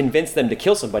them. He convinced them to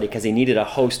kill somebody because he needed a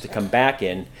host to come back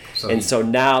in, so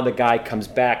now the guy comes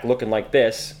back looking like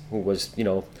this, who was, you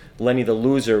know, Lenny the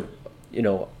Loser, you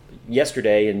know,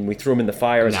 yesterday, and we threw him in the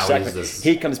fire as a sacrifice.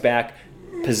 He comes back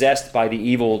possessed by the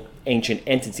evil ancient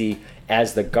entity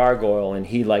as the gargoyle, and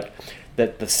he, like,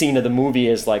 the scene of the movie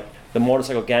is like the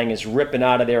motorcycle gang is ripping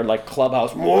out of their, like,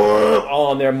 clubhouse, all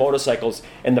on their motorcycles,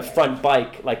 and the front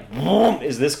bike, like,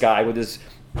 is this guy with his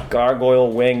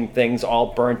gargoyle wing things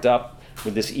all burnt up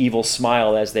with this evil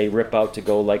smile as they rip out to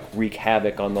go, like, wreak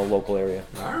havoc on the local area.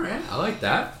 All right, I like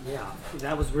that. Yeah,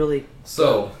 that was really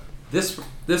so.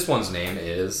 This one's name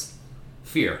is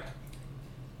Fear.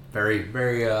 Very,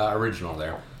 very original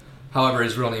there. However,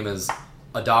 his real name is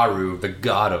Adaru, the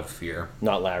god of fear.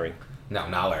 Not Larry. No,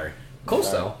 not Larry. Close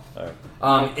though. All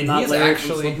right. And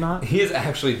he is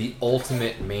actually the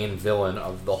ultimate main villain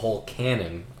of the whole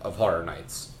canon of Horror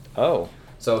Nights. Oh.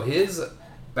 So his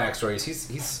backstory is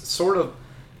he's sort of,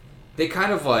 they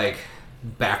kind of like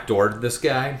backdoored this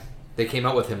guy. They came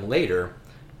out with him later.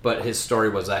 But his story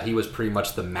was that he was pretty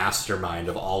much the mastermind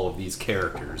of all of these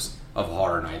characters of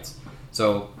Horror Nights.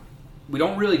 So we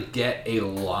don't really get a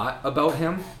lot about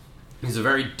him. He's a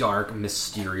very dark,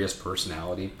 mysterious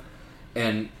personality.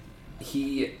 And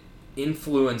he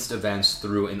influenced events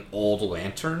through an old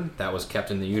lantern that was kept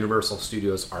in the Universal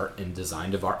Studios Art and Design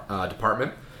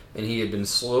department. And he had been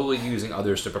slowly using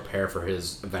others to prepare for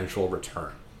his eventual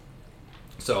return.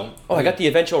 So, I got the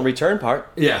eventual return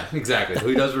part. Yeah, exactly. So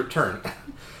he does return.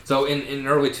 So in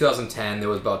early 2010, there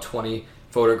was about 20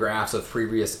 photographs of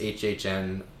previous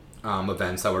HHN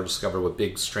events that were discovered with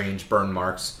big, strange burn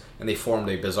marks, and they formed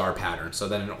a bizarre pattern. So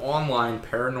then an online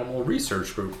paranormal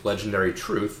research group, Legendary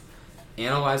Truth,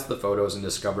 analyzed the photos and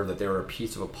discovered that they were a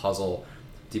piece of a puzzle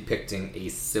depicting a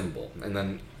symbol. And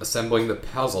then assembling the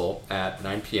puzzle at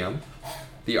 9 p.m.,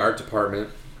 the art department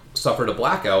suffered a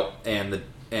blackout, and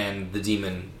the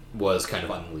demon was kind of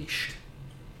unleashed.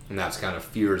 And that's kind of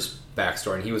Fear's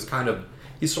backstory. And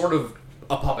he's sort of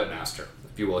a puppet master,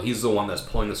 if you will. He's the one that's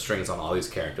pulling the strings on all these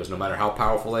characters, no matter how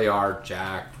powerful they are.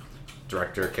 Jack,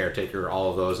 director, caretaker, all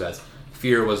of those. As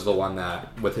Fear was the one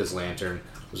that, with his lantern,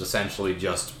 was essentially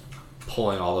just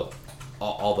pulling all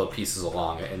the pieces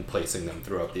along and placing them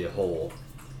throughout the whole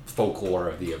folklore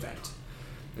of the event.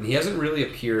 And he hasn't really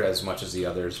appeared as much as the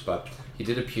others, but he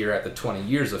did appear at the 20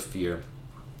 Years of Fear,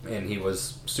 and he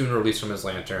was soon released from his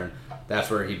lantern. That's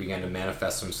where he began to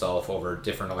manifest himself over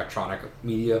different electronic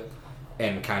media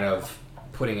and kind of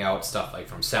putting out stuff like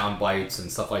from sound bites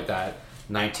and stuff like that.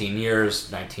 19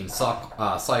 years, 19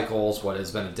 cycles, what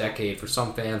has been a decade for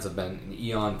some fans have been an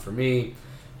eon for me.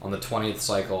 On the 20th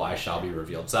cycle, I shall be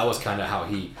revealed. So that was kind of how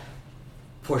he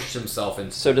pushed himself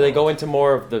into. So do they go into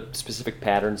more of the specific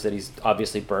patterns that he's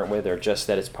obviously burnt with, or just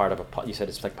that it's part of you said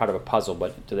it's like part of a puzzle,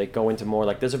 but do they go into more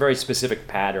like there's a very specific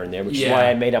pattern there, which is why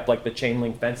I made up like the chain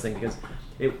link fence thing, because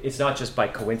it's not just by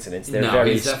coincidence. They're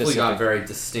very he's definitely specific. got very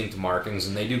distinct markings,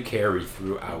 and they do carry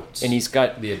throughout. And he's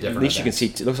got the different at least events. You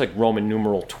can see it looks like Roman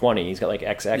numeral 20. He's got like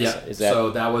XX. Yeah. Is that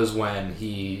So that was when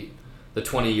the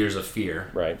 20 Years of Fear.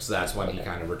 Right. So that's when he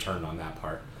kind of returned on that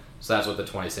part. So that's what the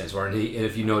 20 stands for. And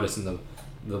if you notice in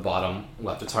the bottom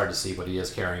left, it's hard to see, but he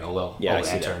is carrying a little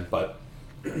lantern. But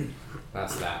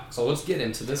that's that. So let's get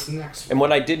into this next one. And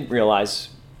what I didn't realize,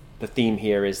 the theme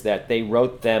here is that they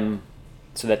wrote them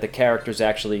so that the characters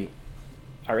actually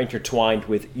are intertwined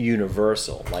with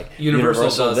Universal. Like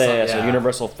Universal this, or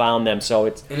Universal found them. So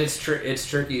it's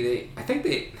tricky.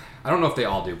 I don't know if they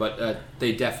all do, but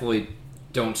they definitely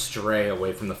don't stray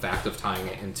away from the fact of tying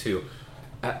it into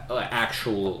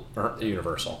actual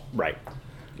Universal. Right.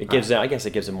 It gives them, I guess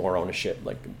it gives them more ownership,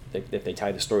 like if they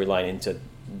tie the storyline into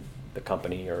the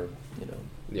company, or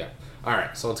Yeah. All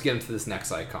right. So let's get into this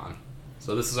next icon.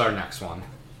 So this is our next one.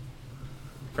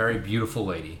 Very beautiful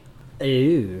lady.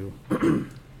 Ew.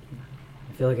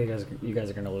 I feel like you guys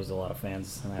are going to lose a lot of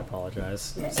fans, and I apologize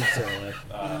sincerely.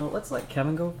 Let's let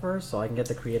Kevin go first, so I can get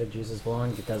the creative juices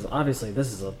flowing, because obviously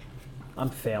this is a I'm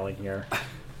failing here.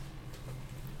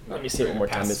 Let me see it one more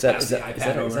time. Is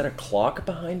that a clock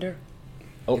behind her?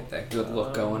 Oh, get that good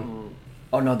look going.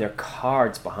 Oh no, they're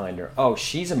cards behind her. Oh,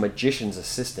 she's a magician's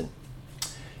assistant,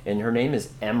 and her name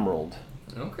is Emerald.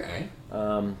 Okay.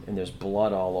 And there's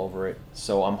blood all over it.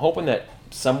 So I'm hoping that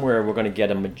somewhere we're going to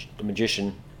get a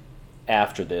magician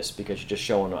after this, because you're just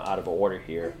showing out of order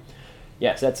here.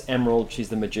 Yes, that's Emerald. She's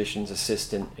the magician's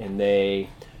assistant, and they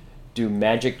do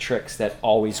magic tricks that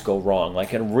always go wrong.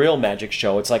 Like in a real magic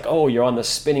show, it's like, oh, you're on the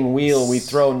spinning wheel, we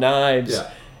throw knives,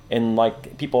 and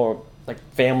like people, like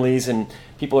families and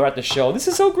people are at the show. This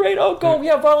is so great. Oh, go,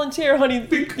 yeah, volunteer, honey.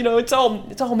 You know, it's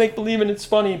all make believe and it's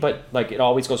funny, but like it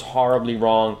always goes horribly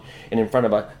wrong. And in front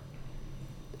of a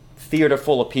theater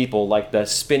full of people, like the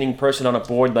spinning person on a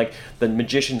board, like the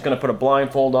magician's gonna put a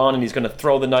blindfold on and he's gonna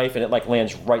throw the knife and it like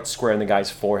lands right square in the guy's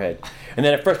forehead. And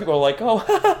then at first people are like,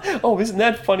 oh, isn't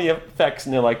that funny effects?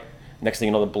 And they're like, next thing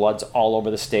you know, the blood's all over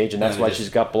the stage, and that's why she's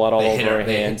got blood all over her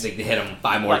hands. They hit him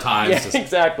 5 more times. Yeah,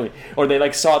 exactly. Or they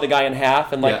like saw the guy in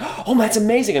half and like, oh, that's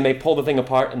amazing, and they pull the thing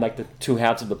apart and like the 2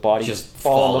 halves of the body just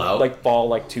fall out, fall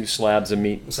like 2 slabs of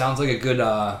meat. Sounds like a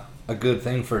good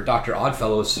thing for Dr.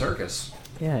 Oddfellow's circus.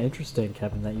 Yeah, interesting,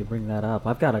 Kevin, that you bring that up.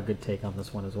 I've got a good take on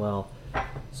this one as well.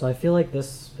 So I feel like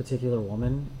this particular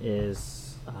woman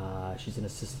is, she's an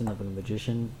assistant of a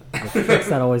magician with tricks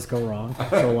that always go wrong.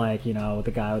 So, like, you know,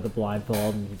 the guy with the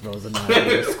blindfold and he throws a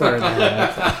knife square in the head.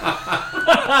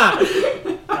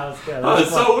 That was good. Oh,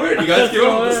 it's so weird. You guys came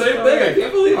up with the same thing. I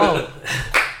can't believe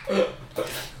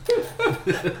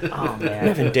it. Oh, man. I'm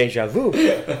having deja vu.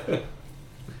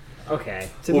 Okay.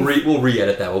 We'll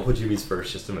re-edit that. We'll put Jimmy's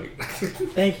first just to make...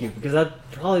 Thank you, because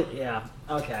that probably... Yeah.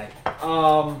 Okay.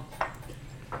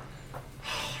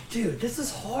 Dude, this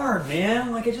is hard,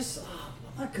 man. Like, I'm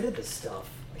not good at this stuff.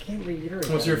 I can't reiterate.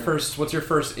 What's your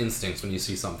first instincts when you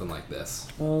see something like this?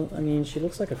 Well, I mean, she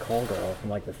looks like a call girl from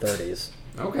like the 30s.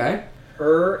 Okay.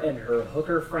 Her and her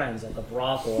hooker friends at the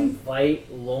brothel invite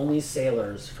lonely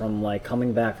sailors from like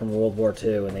coming back from World War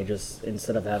II, and they just,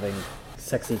 instead of having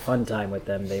sexy fun time with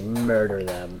them, they murder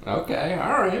them. Okay,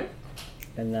 all right.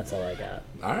 And that's all I got.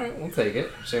 All right, we'll take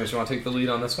it. Seamus, you want to take the lead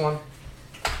on this one?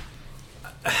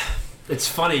 It's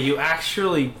funny, you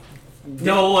actually...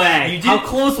 No way! How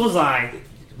close was I?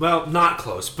 Well, not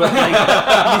close, but like...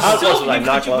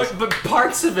 But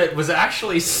parts of it was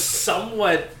actually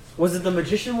somewhat... Was it the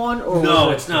magician one? Or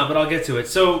no, it's not, but I'll get to it.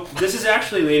 So, this is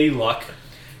actually Lady Luck.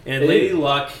 And Lady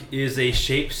Luck is a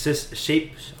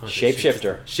shape-shifting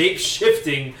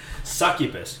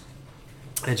succubus.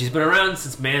 And she's been around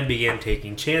since man began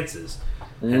taking chances.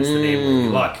 Hence the name Lady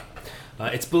Luck.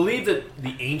 It's believed that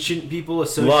the ancient people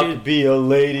associated... Luck be a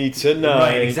lady tonight.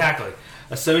 Right, exactly.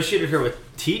 Associated her with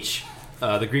Teach,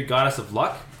 the Greek goddess of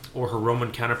luck, or her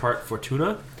Roman counterpart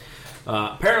Fortuna.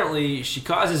 Apparently, she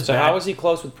causes So how is he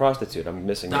close with prostitute? I'm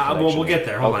missing the connection. Well, we'll get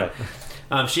there. Hold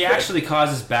on. She actually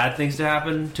causes bad things to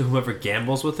happen to whoever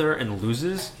gambles with her and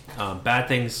loses. Bad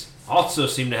things also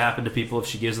seem to happen to people if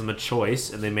she gives them a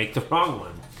choice and they make the wrong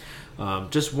one.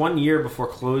 Just 1 year before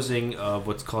closing of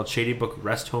what's called Shady Brook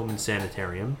Rest Home and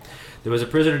Sanitarium, there was a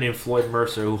prisoner named Floyd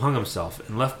Mercer who hung himself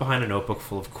and left behind a notebook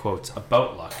full of quotes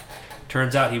about luck.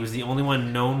 Turns out he was the only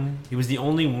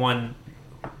one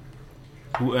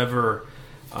who ever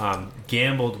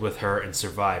gambled with her and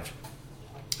survived.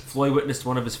 Floyd witnessed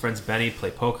one of his friends, Benny,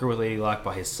 play poker with Lady Luck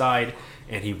by his side,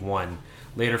 and he won.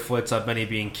 Later, Floyd saw Benny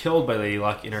being killed by Lady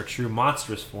Luck in her true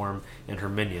monstrous form and her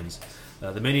minions.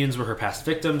 The minions were her past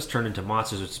victims, turned into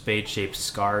monsters with spade-shaped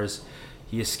scars.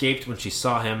 He escaped when she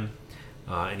saw him,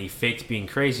 and he faked being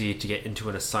crazy to get into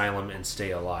an asylum and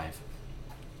stay alive.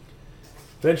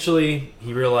 Eventually,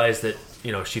 he realized that,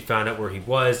 she found out where he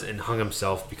was and hung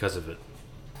himself because of it.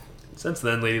 Since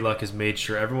then, Lady Luck has made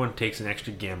sure everyone takes an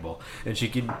extra gamble, and she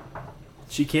can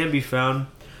be found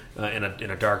in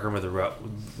a dark room with a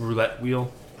roulette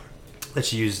wheel that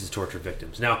she uses to torture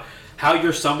victims. Now, how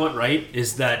you're somewhat right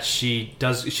is that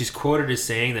she's quoted as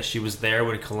saying that she was there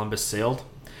when Columbus sailed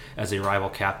as a rival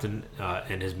captain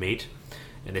and his mate,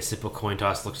 and a simple coin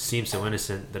toss seemed so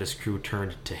innocent that his crew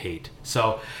turned to hate.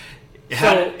 So it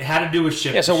had to do with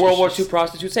ships. Yeah, so World War II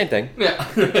prostitutes, same thing. Yeah.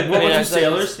 World War II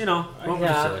sailors, World War II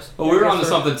sailors. Well, we were onto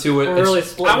something to it.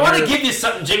 I want to give you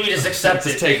something, Jimmy. Just accept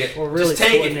it. Take it. Just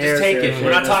take it.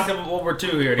 We're not talking about World War II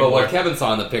here anymore. But what Kevin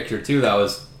saw in the picture too, that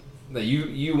was that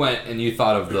you went and you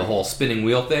thought of the whole spinning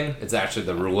wheel thing. It's actually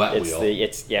the roulette wheel.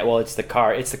 It's the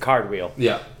card wheel.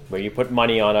 Yeah. Where you put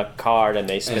money on a card and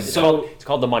they spin. It's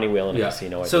called the money wheel in a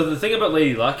casino. So the thing about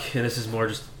Lady Luck, and this is more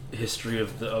just history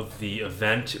of the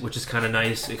event, which is kind of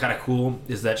nice, kind of cool,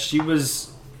 is that she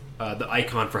was the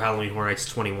icon for Halloween Horror Nights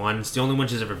 21. It's the only one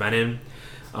she's ever been in.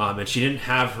 and she didn't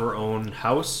have her own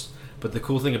house. But the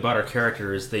cool thing about her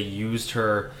character is they used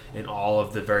her in all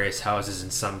of the various houses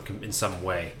in some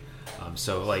way.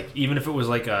 So like even if it was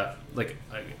like the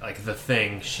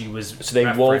Thing, she was. So they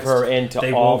wove her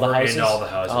into all the houses.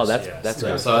 Oh, that's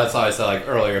good. So that's why I said like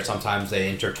earlier. Sometimes they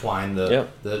intertwine the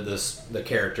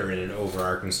character in an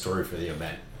overarching story for the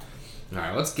event. All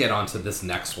right, let's get on to this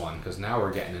next one because now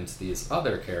we're getting into these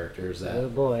other characters that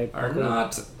are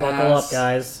not. Buckle up,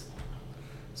 guys.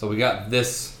 So we got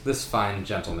this fine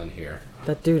gentleman here.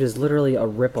 That dude is literally a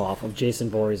ripoff of Jason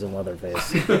Voorhees and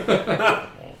Leatherface.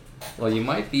 Well, you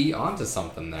might be onto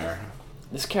something there.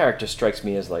 This character strikes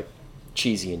me as like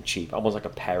cheesy and cheap, almost like a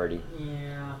parody.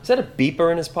 Yeah. Is that a beeper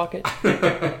in his pocket?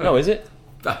 No, is it?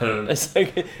 I don't know. It's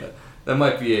like that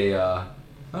might be a.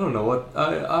 I don't know what.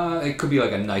 It could be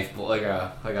like a knife, like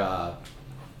a.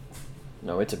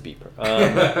 No, it's a beeper.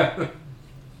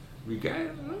 You guys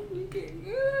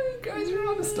are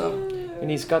on the stuff. And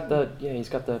he's got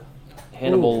the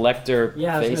Hannibal Lecter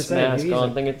face mask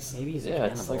on.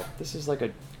 It's like this is like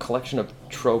a collection of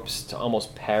tropes to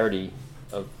almost parody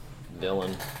of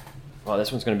villain. Oh,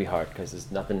 this one's gonna be hard because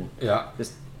there's nothing. Yeah.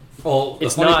 Well, the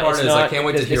funny part is I can't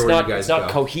wait to hear where you guys go. It's not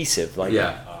cohesive. Like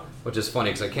which is funny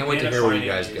because I can't wait to hear where you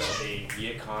guys go.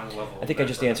 I think I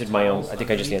just answered my own.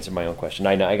 question.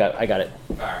 I know. I got it.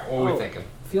 All right. What were we thinking?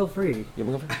 Feel free.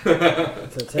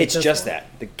 It's just that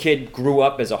the kid grew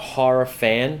up as a horror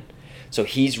fan, so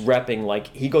he's repping like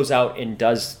he goes out and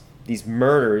does these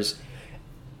murders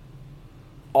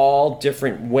all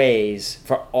different ways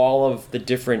for all of the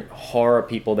different horror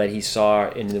people that he saw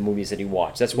in the movies that he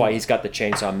watched. That's why he's got the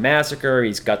Chainsaw Massacre,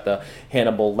 he's got the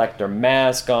Hannibal Lecter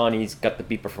mask on, he's got the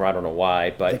beeper for I don't know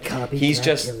why, but he's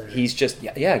just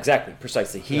exactly,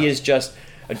 precisely. He is just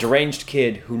a deranged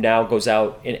kid who now goes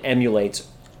out and emulates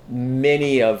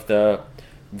many of the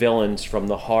villains from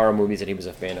the horror movies that he was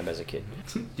a fan of as a kid.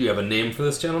 Do you have a name for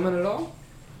this gentleman at all?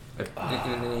 In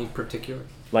any particular?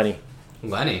 Lenny.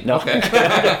 No. Okay.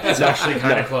 It's actually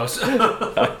kind of close.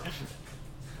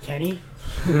 Kenny?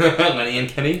 Lenny and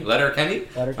Kenny? Letter Kenny?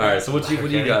 All right, so what do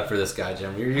you got for this guy,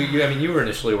 Jim? You were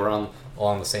initially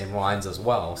along the same lines as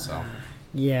well, so.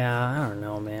 Yeah, I don't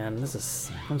know, man. I'm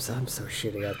so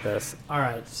shitty at this. All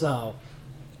right, so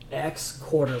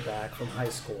ex-quarterback from high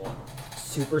school,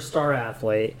 superstar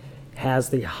athlete, has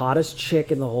the hottest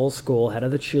chick in the whole school, head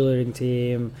of the cheerleading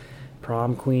team,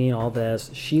 prom queen, all this.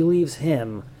 She leaves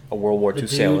him. A World War II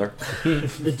sailor.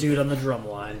 The dude on the drum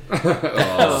line.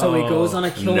 So he goes on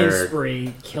a killing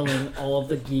spree, killing all of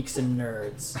the geeks and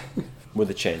nerds. With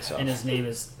a chainsaw. And his name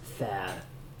is Thad.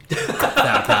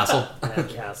 Thad Castle. Thad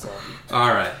Castle.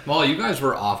 All right. Well, you guys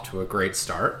were off to a great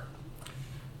start.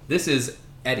 This is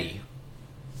Eddie.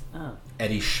 Oh.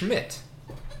 Eddie Schmidt.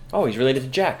 Oh, he's related to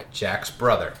Jack. Jack's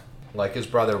brother. Like his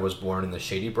brother, was born in the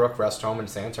Shady Brook Rest Home in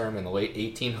Santarm in the late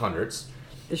 1800s.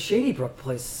 The Shady Brook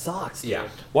place sucks, dude. Yeah.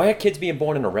 Why are kids being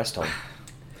born in a rest home?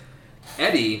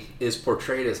 Eddie is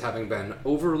portrayed as having been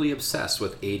overly obsessed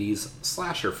with 80s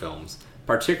slasher films,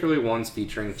 particularly ones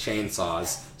featuring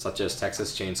chainsaws, such as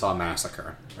Texas Chainsaw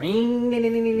Massacre.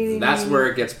 That's where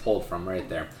it gets pulled from, right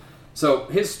there. So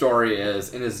his story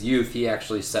is, in his youth, he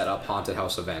actually set up haunted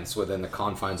house events within the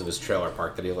confines of his trailer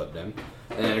park that he lived in,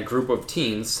 and a group of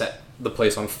teens set the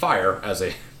place on fire as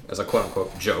a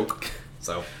quote-unquote joke.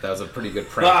 So that was a pretty good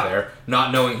prank there,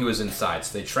 not knowing he was inside.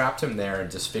 So they trapped him there and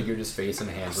disfigured his face and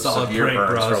hands with severe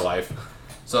burns for life.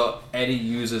 So Eddie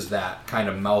uses that kind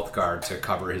of mouth guard to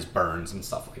cover his burns and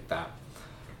stuff like that.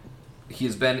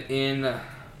 He's been in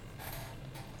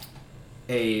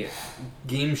a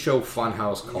game show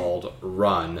funhouse called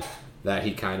Run that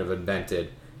he kind of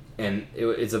invented. And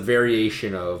it's a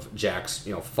variation of Jack's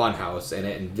funhouse,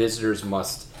 and visitors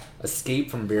must escape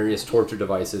from various torture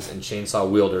devices and chainsaw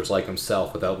wielders like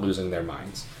himself without losing their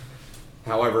minds.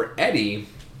 However, Eddie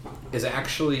is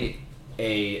actually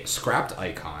a scrapped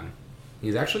icon.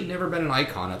 He's actually never been an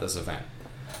icon at this event.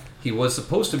 He was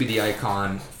supposed to be the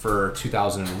icon for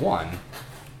 2001,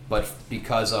 but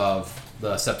because of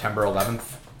the September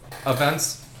 11th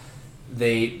events,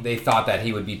 they thought that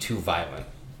he would be too violent.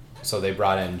 So they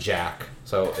brought in Jack.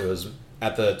 So it was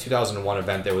at the 2001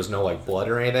 event, there was no blood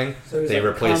or anything. So they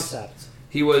replaced. Concept.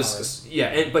 He was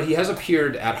but he has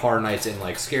appeared at horror nights in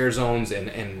scare zones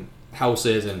and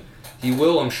houses, and he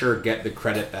will, I'm sure, get the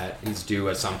credit that he's due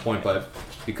at some point. But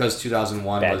because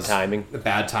 2001 was the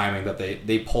bad timing that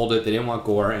they pulled it, they didn't want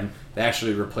gore, and they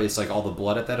actually replaced all the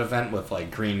blood at that event with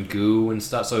green goo and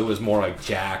stuff. So it was more like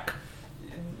Jack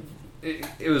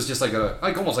it was just like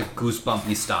almost like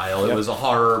Goosebumpy style. It was a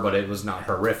horror, but it was not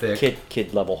horrific.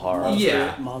 Kid level horror.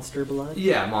 Monster blood.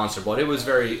 Yeah, monster blood. It was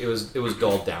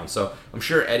dulled down. So I'm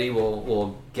sure Eddie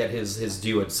will get his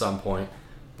due at some point.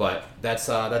 But that's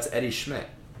Eddie Schmidt.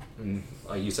 And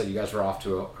like you said, you guys were off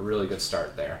to a really good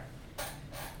start there.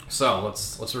 So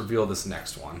let's reveal this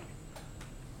next one.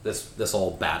 This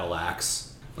old battle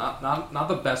axe. Not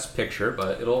the best picture,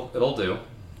 but it'll do.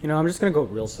 You know, I'm just gonna go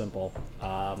real simple.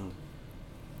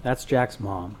 That's Jack's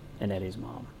mom and Eddie's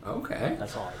mom. Okay.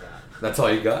 That's all I got. That's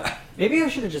all you got? Maybe I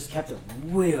should have just kept it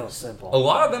real simple. A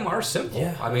lot of them are simple.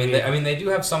 Yeah, I mean, they do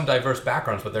have some diverse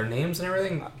backgrounds, but their names and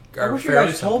everything I are wish you fairly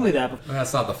guys simple. told me that before.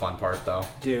 That's not the fun part, though.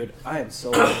 Dude, I am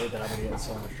so worried that I'm gonna get in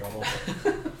so much trouble.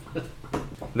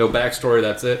 No backstory.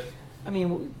 That's it. I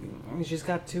mean, she's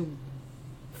got two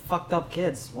fucked up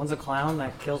kids. One's a clown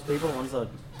that kills people. One's a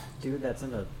dude that's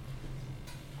into.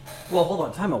 Well, hold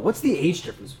on, time out. What's the age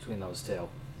difference between those two?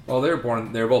 Well, they were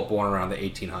both born around the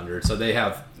 1800s, so they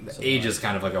have age is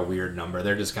kind of like a weird number.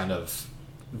 They're just kind of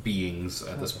beings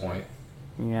at this point.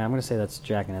 Yeah, I'm gonna say that's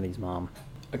Jack and Eddie's mom.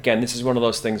 Again, this is one of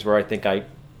those things where I think I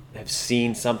have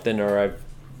seen something or I've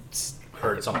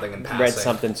Heard something in passing. read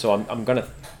something, so I'm gonna.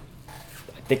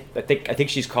 I think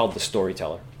she's called the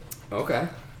storyteller, Okay.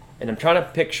 and I'm trying to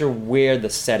picture where the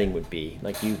setting would be.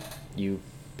 Like you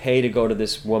pay to go to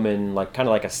this woman, like kind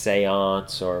of like a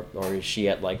seance, or is she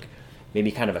at like maybe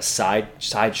kind of a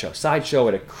sideshow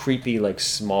at a creepy like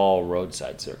small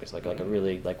roadside circus, like a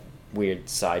really like weird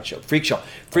sideshow, freak show.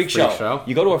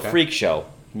 You go to a freak show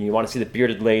and you want to see the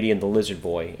bearded lady and the lizard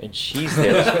boy, and she's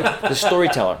there, the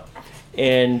storyteller,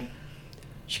 and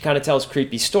she kind of tells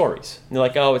creepy stories. And they're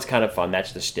like, oh, it's kind of fun.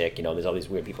 That's the shtick. You know, there's all these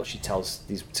weird people. She tells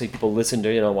these, so people listen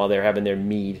to, you know, while they're having their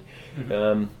mead.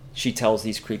 She tells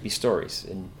these creepy stories.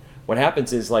 And what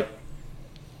happens is, like,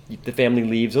 the family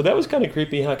leaves. Oh, that was kind of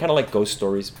creepy, huh? Kind of like ghost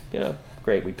stories. You know,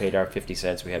 great. We paid our 50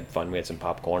 cents. We had fun. We had some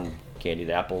popcorn, candied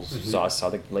apples, saw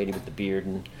the lady with the beard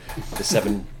and the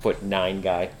 7'9"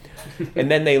 guy. And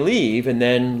then they leave, and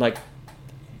then, like,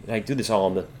 I do this all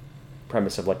on the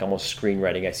premise of like almost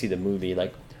screenwriting. I see the movie,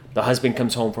 like the husband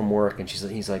comes home from work and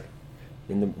he's like,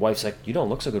 and the wife's like, you don't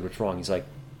look so good, what's wrong? He's like,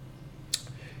 do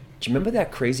you remember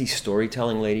that crazy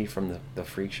storytelling lady from the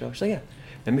freak show? She's like, yeah.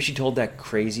 Remember she told that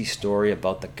crazy story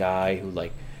about the guy who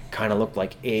like kind of looked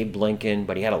like Abe Lincoln,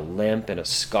 but he had a limp and a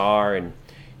scar and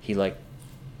he like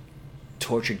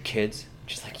tortured kids?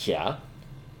 She's like, yeah,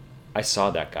 I saw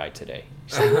that guy today.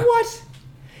 She's like, what?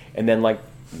 And then like,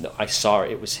 no, I saw her.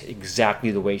 It was exactly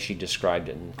the way she described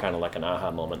it, and kind of like an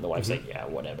aha moment. And the wife's like, "Yeah,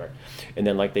 whatever." And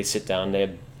then like they sit down,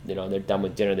 they're done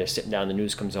with dinner. They're sitting down. The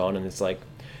news comes on, and it's like,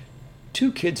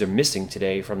 2 kids are missing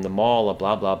today from the mall.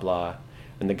 Blah blah blah.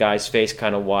 And the guy's face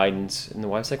kind of widens, and the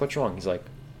wife's like, "What's wrong?" He's like,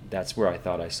 "That's where I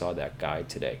thought I saw that guy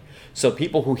today." So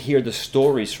people who hear the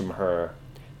stories from her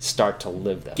start to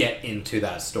live them. Get into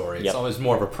that story. It's always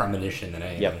more of a premonition than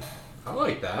anything. Yep. I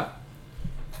like that.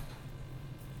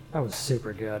 That was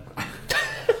super good.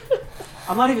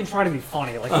 I'm not even trying to be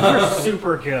funny. Like, you're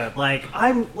super good. Like,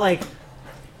 I'm like,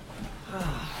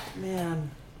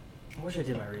 man. I wish I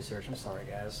did my research. I'm sorry,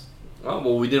 guys. Oh,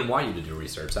 well, we didn't want you to do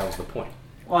research. That was the point.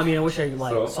 Well, I mean, I wish I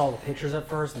saw the pictures at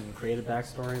first and created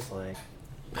backstories. Like,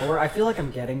 or I feel like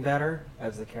I'm getting better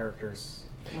as the characters.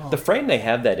 Well, The frame they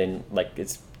have that in, like,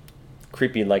 it's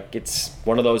creepy. Like, it's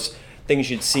one of those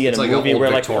things you'd see in It's a like an movie old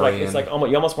where Victorian. it's like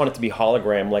almost, you almost want it to be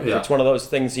hologram. Like it's one of those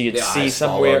things you'd The see eyes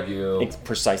somewhere. followed you. It's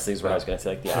precisely is what I was going to say.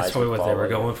 Like the That's eyes probably would what they were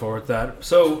follow going for with that.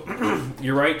 So,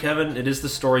 you're right, Kevin. It is the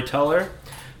storyteller.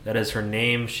 That is her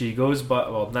name. She goes by,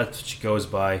 well, not what she goes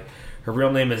by. Her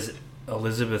real name is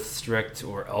Elizabeth Strict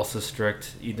or Elsa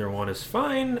Strict. Either one is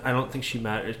fine. I don't think she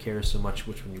cares so much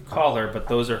which one you call her, but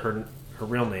those are her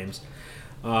real names.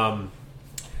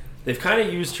 They've kind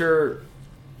of used her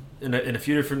in a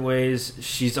few different ways.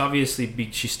 She's obviously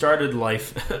she started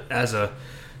life as a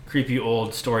creepy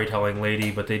old storytelling lady,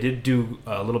 but they did do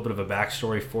a little bit of a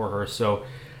backstory for her. So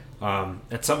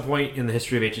at some point in the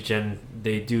history of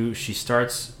HHN, she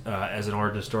starts as an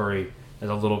origin story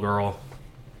as a little girl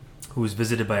who is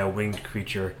visited by a winged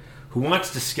creature who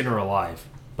wants to skin her alive,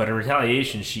 but in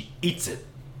retaliation she eats it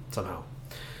somehow,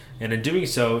 and in doing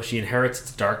so she inherits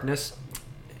its darkness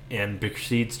and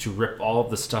proceeds to rip all of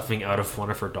the stuffing out of one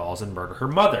of her dolls and murder her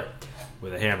mother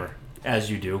with a hammer,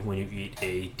 as you do when you eat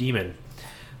a demon.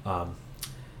 As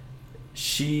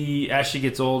she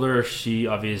gets older, she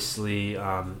obviously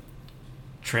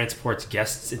transports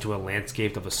guests into a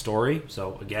landscape of a story.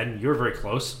 So again, you're very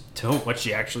close to what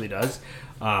she actually does.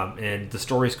 And the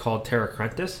story is called Terra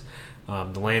Crentis.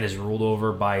 The land is ruled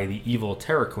over by the evil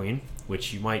Terra Queen,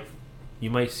 which you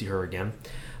might see her again.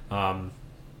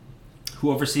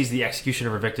 who oversees the execution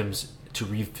of her victims to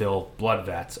refill blood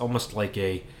vats, almost like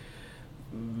a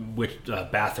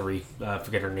Bathory,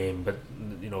 forget her name, but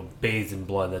bathed in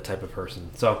blood, that type of person.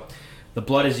 So the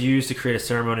blood is used to create a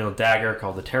ceremonial dagger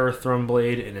called the Terror Throne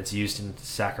Blade, and it's used in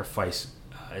sacrifice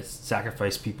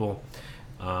people.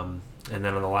 And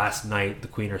then on the last night, the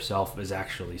queen herself is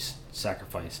actually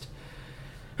sacrificed.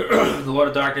 The Lord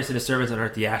of Darkness and his servants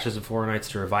unearthed the ashes of 4 knights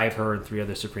to revive her and 3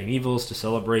 other supreme evils to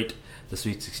celebrate the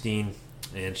Sweet 16.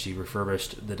 And she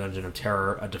refurbished the Dungeon of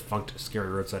Terror, a defunct scary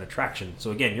roadside attraction.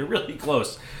 So again, you're really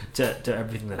close to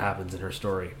everything that happens in her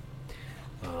story.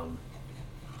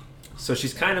 So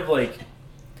she's kind of like...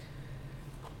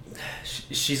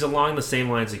 She's along the same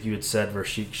lines like you had said, where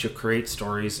she'll create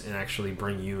stories and actually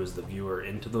bring you as the viewer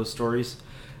into those stories.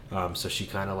 So she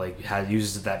kind of like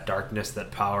uses that darkness,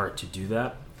 that power to do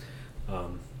that.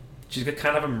 She's got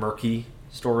kind of a murky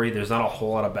story. There's not a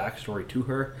whole lot of backstory to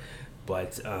her,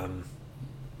 but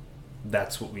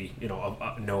that's what we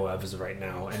know of as of right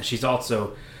now. And she's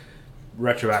also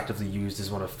retroactively used as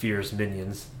one of Fear's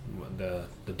minions, the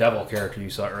devil character you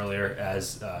saw earlier,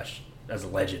 as a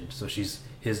legend. So she's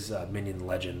his minion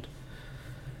legend.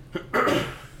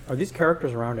 Are these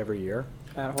characters around every year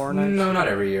at Horror Nights? No, not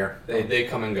every year. They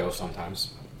come and go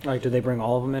sometimes. Like, do they bring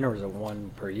all of them in, or is it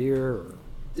one per year? Or?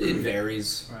 It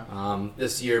varies.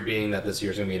 This year being that this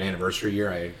year's going to be an anniversary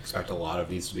year, I expect a lot of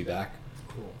these to be back.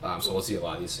 Cool. So we'll see a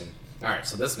lot of these soon. All right,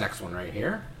 so this next one right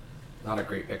here, not a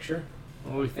great picture.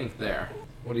 What do we think there?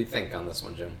 What do you think on this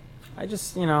one, Jim? I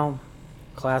just,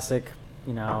 classic,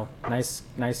 nice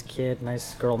kid,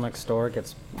 nice girl next door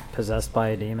gets possessed by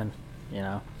a demon,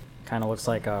 Kind of looks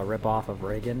like a ripoff of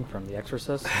Reagan from The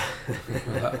Exorcist.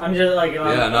 I'm just like...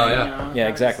 Yeah,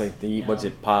 exactly. What's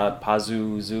it?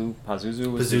 Pazuzu?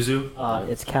 Pazuzu?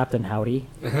 It's Captain Howdy.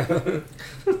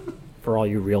 For all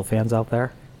you real fans out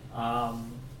there.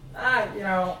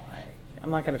 I'm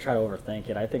not going to try to overthink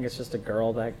it. I think it's just a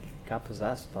girl that got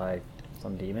possessed by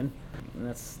some demon. And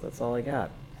that's all I got.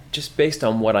 Just based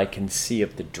on what I can see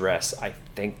of the dress, I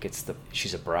think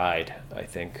she's a bride, I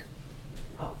think.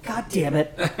 Oh, God damn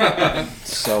it.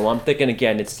 So I'm thinking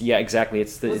again, it's the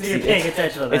Exorcist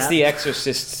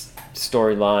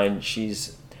storyline.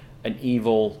 She's an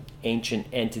evil, ancient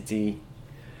entity.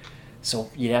 So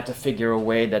you'd have to figure a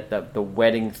way that the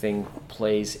wedding thing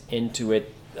plays into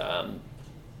it.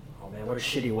 Man, what a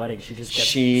shitty wedding! She gets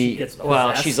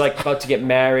she's like about to get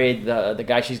married. The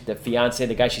guy the fiance,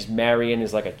 the guy she's marrying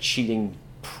is like a cheating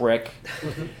prick,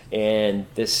 and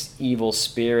this evil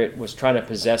spirit was trying to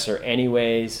possess her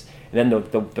anyways. And then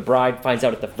the bride finds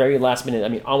out at the very last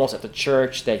minute, almost at the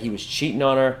church, that he was cheating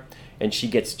on her, and she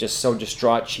gets just so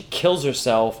distraught she kills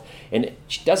herself, and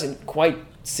she doesn't quite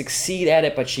succeed at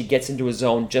it, but she gets into a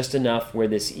zone just enough where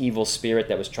this evil spirit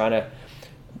that was trying to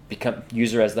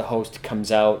use her as the host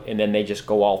comes out, and then they just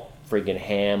go all friggin'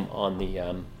 ham on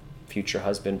the future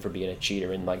husband for being a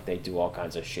cheater, and like they do all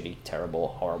kinds of shitty, terrible,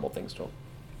 horrible things to him.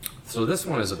 So this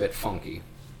one is a bit funky.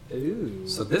 Ooh.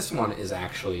 So this one is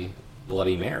actually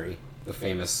Bloody Mary, the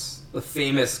famous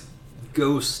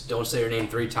ghost. Don't say her name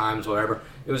 3 times, whatever.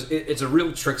 It's a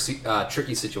real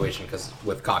tricky situation because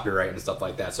with copyright and stuff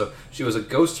like that. So she was a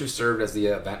ghost who served as the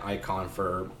event icon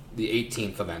for the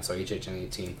 18th event, so HHN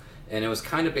 18. And it was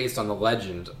kind of based on the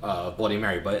legend of Bloody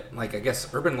Mary, but I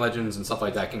guess urban legends and stuff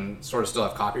like that can sort of still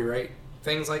have copyright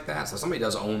things like that. So somebody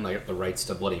does own the rights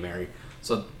to Bloody Mary.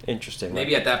 So interesting.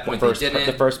 Maybe at that point they didn't.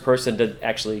 The first person to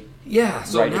actually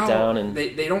write it down, and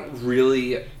they don't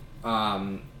really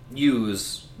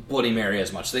use Bloody Mary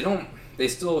as much. She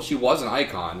was an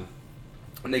icon,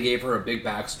 and they gave her a big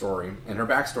backstory, and her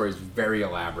backstory is very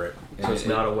elaborate. So it's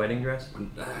not a wedding dress?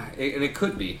 And it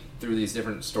could be through these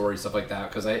different stories, stuff like that,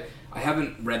 because I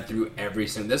haven't read through every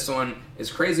single... This one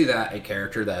is crazy that a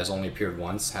character that has only appeared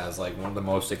once has one of the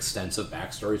most extensive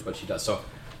backstories, but she does. So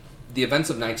the events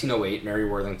of 1908, Mary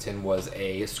Worthington was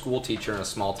a school teacher in a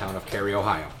small town of Cary,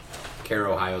 Ohio. Cary,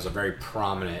 Ohio is a very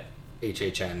prominent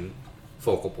HHN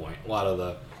focal point. A lot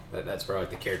of that's where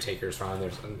the caretakers from.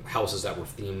 There's houses that were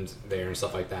themed there and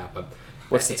stuff like that. But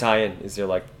what's the tie-in? Is there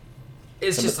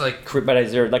It's just but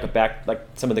is there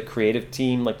some of the creative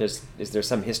team? Is there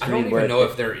some history? I don't even know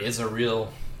if there is a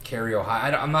real Cary,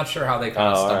 Ohio. I'm not sure how they kind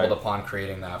of stumbled upon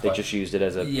creating that. They just used it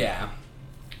as a... Yeah.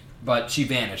 But she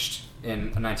vanished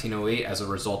in 1908 as a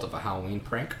result of a Halloween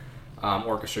prank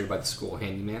orchestrated by the school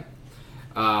handyman.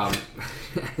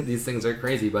 These things are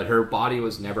crazy, but her body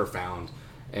was never found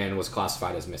and was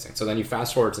classified as missing. So then you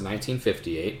fast forward to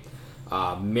 1958.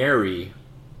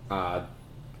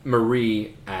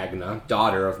 Marie Agna,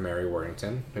 daughter of Mary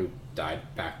Worthington, who died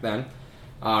back then,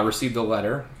 received a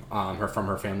letter from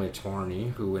her family attorney,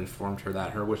 who informed her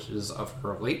that her wishes of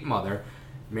her late mother,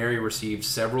 Mary received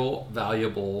several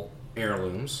valuable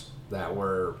heirlooms that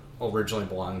were originally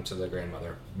belonging to the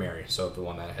grandmother, Mary, so the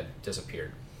one that had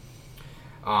disappeared.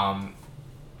 And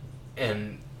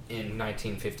in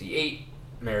 1958,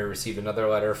 Mary received another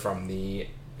letter from the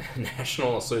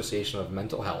National Association of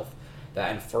Mental Health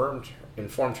that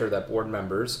informed her that board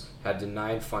members had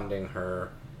denied funding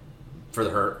her for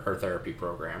her therapy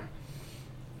program.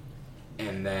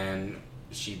 And then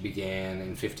she began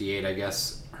in 58, I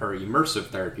guess, her immersive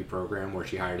therapy program, where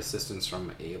she hired assistants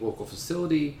from a local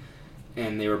facility,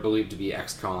 and they were believed to be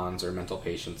ex-cons or mental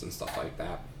patients and stuff like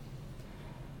that.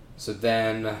 So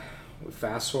then we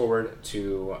fast forward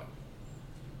to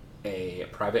a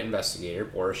private investigator,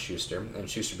 Boris Schuster, and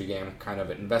Schuster began kind of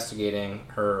investigating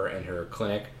her and her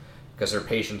clinic because her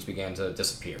patients began to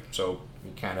disappear. So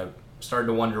we kind of started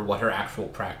to wonder what her actual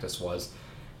practice was.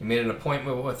 We made an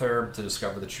appointment with her to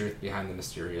discover the truth behind the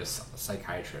mysterious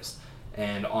psychiatrist.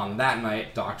 And on that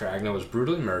night, Dr. Agnew was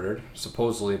brutally murdered,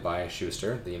 supposedly by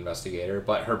Schuster, the investigator,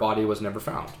 but her body was never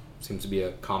found. Seems to be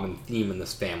a common theme in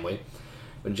this family.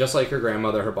 But just like her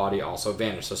grandmother, her body also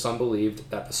vanished. So some believed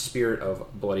that the spirit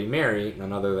of Bloody Mary,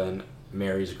 none other than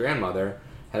Mary's grandmother,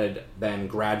 had been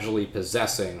gradually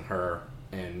possessing her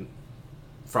and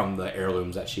from the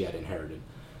heirlooms that she had inherited.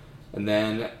 And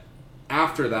then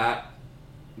after that,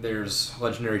 there's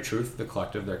Legendary Truth, the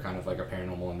collective. They're kind of like a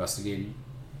paranormal investigating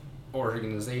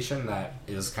organization that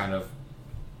is kind of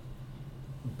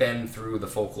been through the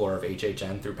folklore of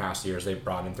HHN through past years. They've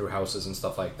brought in through houses and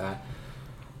stuff like that.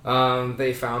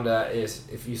 They found that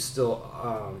if you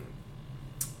still...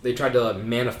 they tried to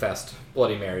manifest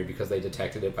Bloody Mary because they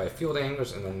detected it by field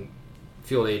angles, and then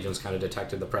field agents kind of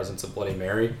detected the presence of Bloody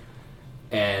Mary,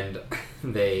 and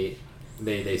they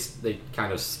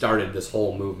kind of started this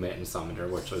whole movement and summoned her,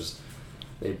 which was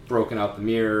they'd broken out the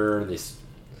mirror,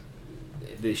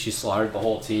 she slaughtered the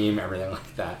whole team, everything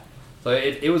like that. So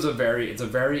it's a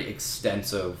very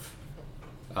extensive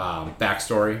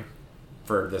backstory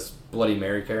for this Bloody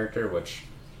Mary character, which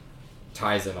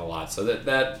ties in a lot. So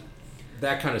that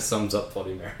kind of sums up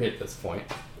Bloody Mary at this point.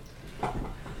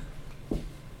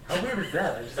 How weird is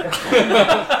that?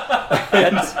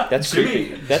 That's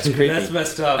creepy. That's creepy. That's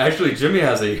messed up. Actually, Jimmy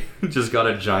just got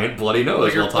a giant bloody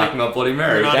nose while talking about Bloody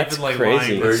Mary. That's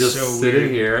crazy. We're just so sitting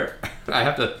here. I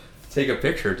have to take a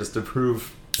picture just to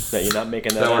prove that you're not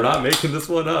making that that up. We're not making this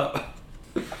one up.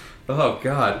 Oh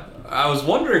God, I was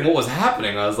wondering what was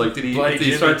happening. I was like, did he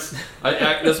start?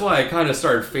 That's why I kind of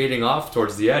started fading off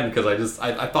towards the end, because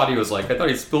I thought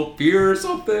he spilled beer or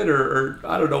something, or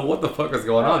I don't know what the fuck is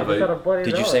going on. But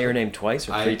did you say her name twice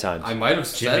or 3 times? I might have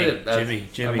said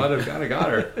it. Jimmy. I might have kind of got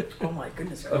her. Oh my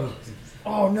goodness.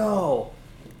 Oh no!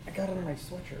 I got it on my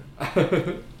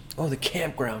sweatshirt. Oh, the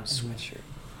campground sweatshirt.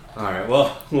 All right.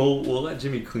 Well, we'll let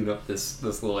Jimmy clean up this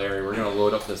little area. We're gonna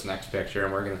load up this next picture,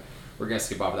 and we're gonna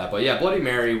skip over that. But yeah, Bloody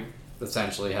Mary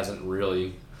essentially hasn't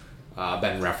really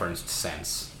been referenced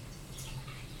since.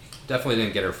 Definitely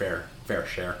didn't get her fair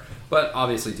share, but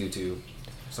obviously due to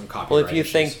some copyright Well, if you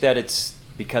issues. think that it's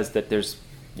because that there's,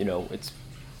 it's...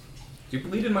 Do you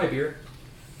bleed in my beer?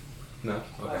 No?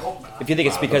 Okay. If you think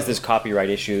it's because there's copyright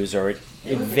issues, or it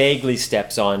vaguely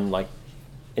steps on, like,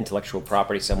 intellectual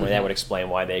property somewhere, that would explain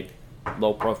why they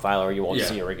low profile her, you won't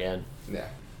see her again. Yeah.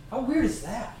 How weird is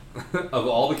that? Of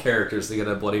all the characters to get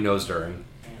a bloody nose during,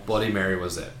 Bloody Mary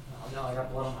was it. Oh no, I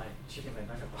got blood on my chicken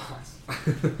McNugget box.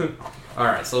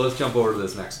 Alright, so let's jump over to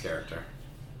this next character.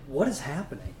 What is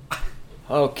happening?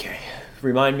 Okay.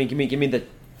 Remind me, give me the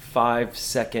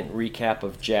 5-second recap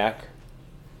of Jack.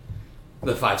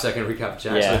 The 5-second recap of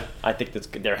Jack. Yeah, I think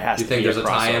there has to be. You think there's a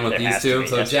tie-in with these two?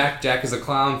 So Yes. Jack is a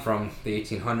clown from the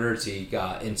 1800s. He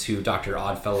got into Dr.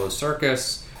 Oddfellow's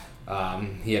circus.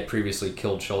 He had previously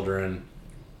killed children.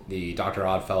 The Dr.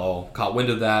 Oddfellow caught wind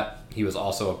of that. He was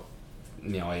also,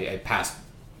 a past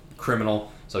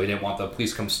criminal, so he didn't want the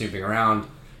police come snooping around.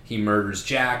 He murders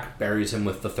Jack, buries him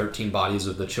with the 13 bodies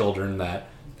of the children that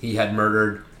he had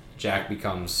murdered. Jack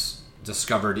becomes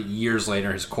discovered years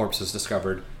later. His corpse is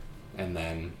discovered, and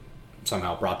then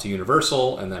somehow brought to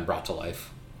Universal, and then brought to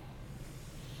life.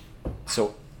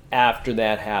 So after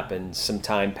that happens, some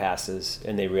time passes,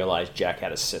 and they realize Jack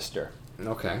had a sister.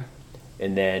 Okay.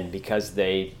 And then because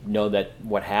they know that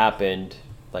what happened,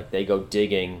 like they go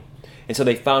digging, and so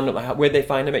they found him. Where'd they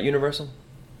find him at Universal?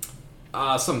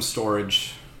 Some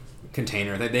storage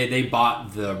container. They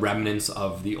bought the remnants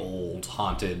of the old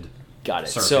haunted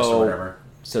circus or whatever.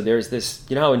 So there's this,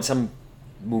 how in some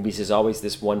movies there's always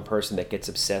this one person that gets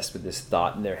obsessed with this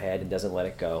thought in their head and doesn't let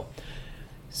it go.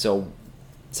 So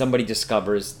somebody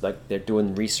discovers, like they're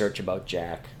doing research about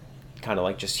Jack, kind of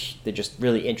like they're just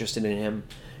really interested in him,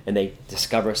 and they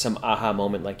discover some aha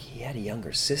moment, like he had a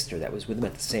younger sister that was with him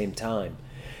at the same time,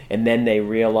 and then they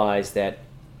realize that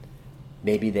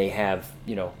maybe they have,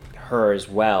 you know, her as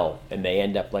well, and they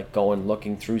end up like going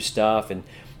looking through stuff, and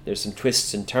there's some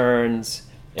twists and turns,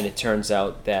 and it turns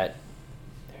out that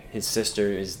his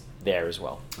sister is there as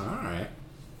well. All right.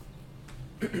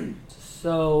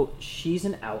 So she's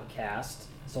an outcast.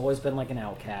 It's always been like an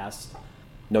outcast.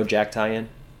 No Jack tie-in?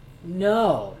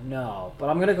 No. But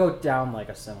I'm gonna go down like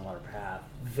a similar path.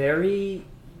 Very,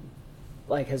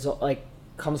 like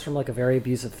comes from like a very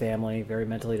abusive family, very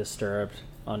mentally disturbed,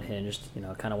 unhinged. You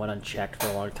know, kind of went unchecked for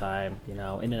a long time. You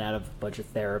know, in and out of a bunch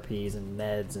of therapies and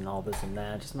meds and all this and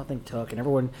that. Just nothing took, and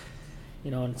everyone,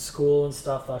 you know, in school and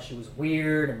stuff thought she was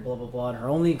weird and blah blah blah. And her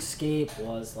only escape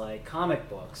was like comic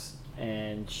books,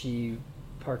 and she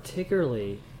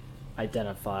particularly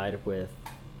identified with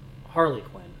Harley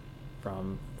Quinn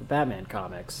from the Batman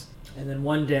comics. And then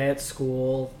one day at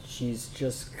school, she's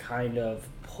just kind of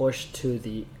pushed to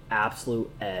the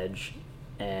absolute edge,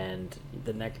 and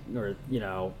the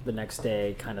next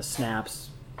day kind of snaps,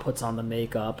 puts on the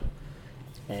makeup,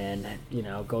 and, you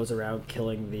know, goes around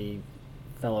killing the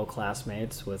fellow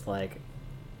classmates with like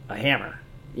a hammer.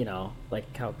 You know,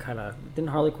 like how kind of didn't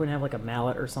Harley Quinn have like a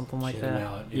mallet or something like She that? had a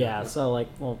mallet, yeah. So like,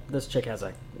 well, this chick has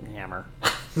a hammer.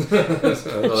 She's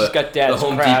got Dad's the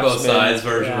Home Depot Craftsman size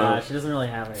version Yeah, of she doesn't really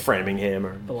have any framing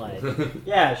hammer. But like,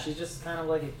 yeah, she's just kind of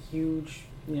like a huge,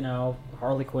 you know,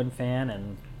 Harley Quinn fan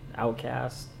and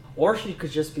outcast. Or she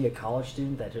could just be a college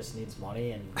student that just needs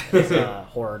money and is a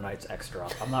Horror Nights extra.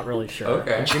 I'm not really sure.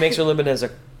 Okay. And she makes her living as a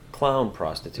clown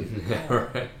prostitute. Yeah,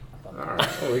 right. All right,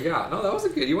 what we got? No, that was a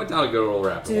good. You went down a good old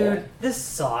rabbit hole. Dude, this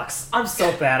sucks. I'm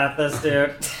so bad at this,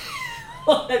 dude.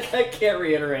 Like, I can't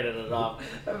reiterate it enough.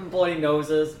 I have bloody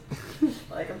noses.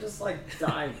 Like, I'm just like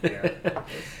dying here.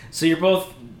 So you're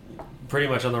both pretty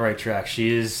much on the right track.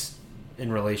 She is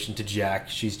in relation to Jack.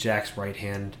 She's Jack's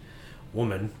right-hand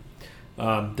woman.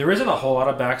 There isn't a whole lot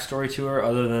of backstory to her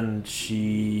other than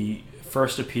she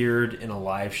first appeared in a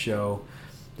live show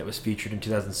that was featured in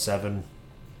 2007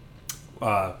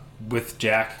 with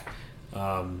Jack.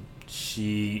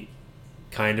 She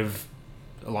kind of,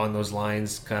 along those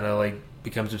lines, kind of like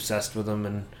becomes obsessed with him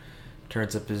and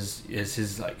turns up as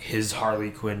his Harley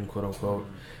Quinn, quote unquote.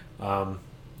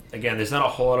 Again, there's not a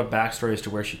whole lot of backstory as to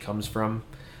where she comes from,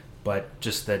 but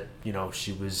just that, you know,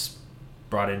 she was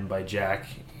brought in by Jack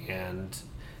and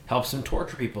helps him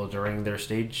torture people during their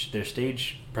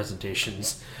stage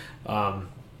presentations.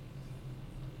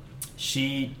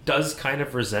 She does kind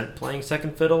of resent playing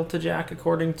second fiddle to Jack,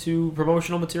 according to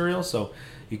promotional material. So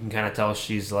you can kind of tell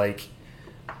she's like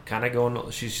kind of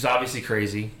going. She's obviously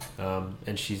crazy,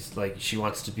 and she's like she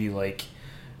wants to be like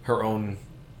her own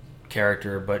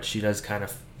character, but she does kind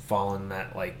of fall in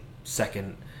that like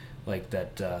second, like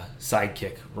that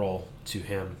sidekick role to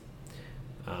him.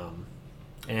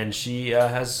 And she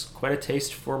has quite a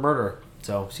taste for murder.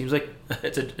 So seems like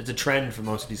it's a trend for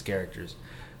most of these characters,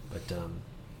 but.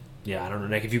 Yeah, I don't know,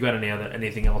 Nick, if you've got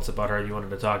anything else about her you wanted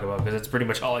to talk about, because that's pretty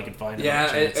much all I can find.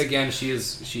 Yeah, again,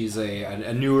 she's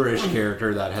a newer-ish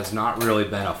character that has not really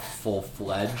been a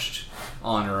full-fledged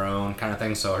on her own kind of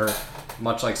thing. So her,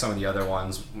 much like some of the other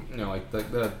ones, you know, like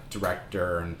the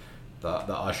director and the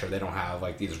usher, they don't have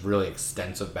like these really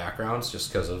extensive backgrounds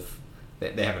just because of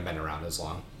they haven't been around as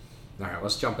long. All right,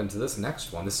 let's jump into this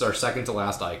next one. This is our second to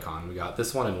last icon. We got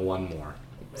this one and one more.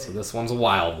 So this one's a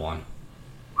wild one.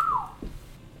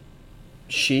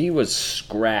 She was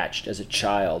scratched as a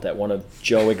child at one of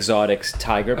Joe Exotic's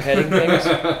tiger petting things.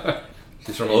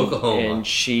 She's from Oklahoma. And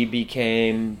she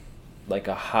became like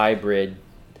a hybrid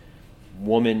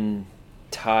woman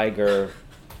tiger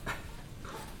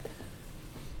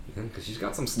because she's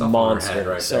got some stuff monster on her head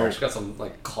right so, there. She's got some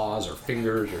like claws or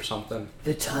fingers or something.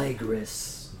 The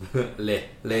tigress. Le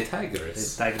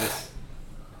tigress.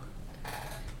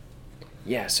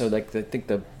 Yeah, so like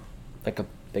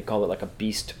they call it like a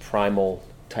beast primal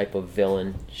type of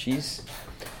villain. She's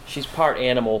part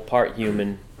animal, part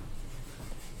human.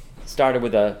 Started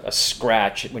with a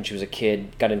scratch when she was a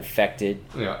kid, got infected.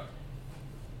 Yeah.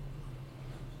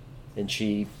 And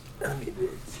she's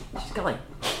got like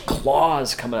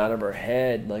claws coming out of her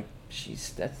head, like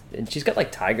and she's got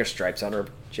like tiger stripes on her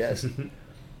chest.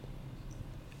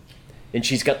 And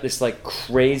she's got this like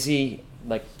crazy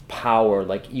like power.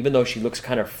 Like, even though she looks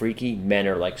kind of freaky, men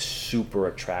are like super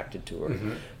attracted to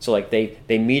her. So like they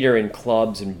meet her in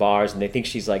clubs and bars, and they think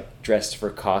she's like dressed for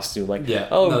costume. Like,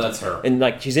 oh, no, that's her. And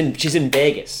like she's in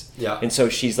Vegas. Yeah. And so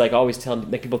she's like always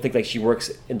telling, like, people think like she works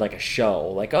in like a show.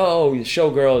 Like, oh, the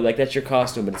showgirl, like that's your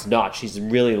costume, but it's not. She's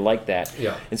really like that.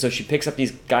 Yeah. And so she picks up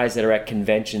these guys that are at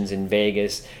conventions in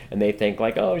Vegas, and they think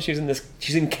like, oh, she's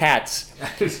in Cats.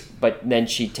 But then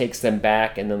she takes them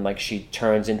back, and then like she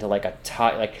turns into like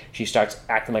like she starts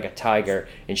acting like a tiger,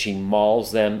 and she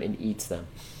mauls them and eats them.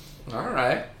 All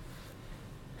right.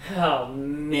 Oh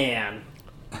man,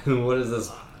 What is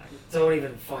this? don't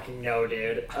even fucking know,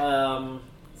 dude.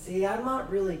 See, I'm not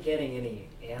really getting any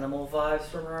animal vibes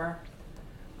from her.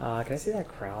 Can I see that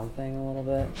crown thing a little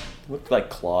bit? Looked like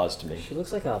claws to me. She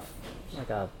looks like a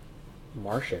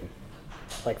Martian,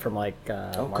 like from like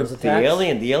Oh, Mars the Attacks.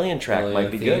 alien track Alien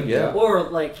might be theme, good. Yeah. Or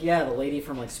like the lady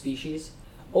from like Species.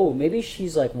 Oh, maybe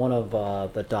she's like one of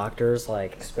the doctor's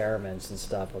like experiments and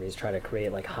stuff where he's trying to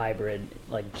create like hybrid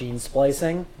like gene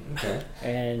splicing. Okay.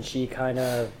 And she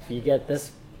you get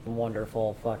this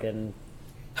wonderful fucking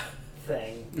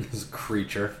thing. This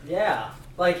creature. Yeah.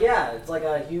 It's like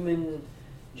a human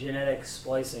genetic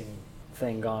splicing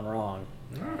thing gone wrong.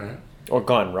 All right. Or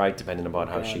gone right, depending upon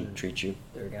how she Gone. treats you.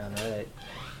 They're gone right.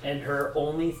 And her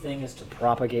only thing is to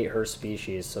propagate her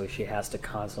species, so she has to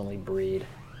constantly breed.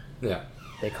 Yeah.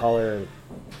 They call her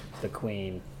the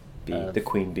queen. The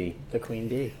queen bee. The queen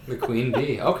bee. The queen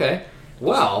bee. Okay.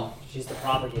 Well, She's the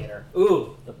propagator.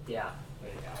 Ooh. Yeah.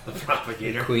 There you go. The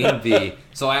propagator. queen bee.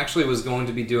 So I actually was going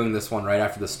to be doing this one right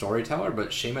after the storyteller, but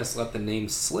Seamus let the name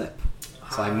slip.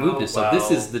 So I moved it. So this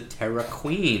is the Terra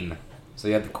Queen. So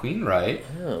you had the queen right.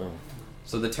 Oh.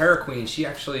 So the Terra Queen, she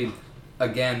actually,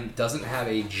 again, doesn't have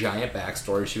a giant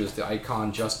backstory. She was the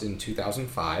icon just in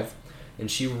 2005. And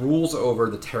she rules over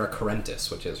the Terra Correntis,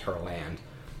 which is her land.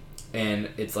 And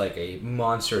it's like a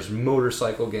monstrous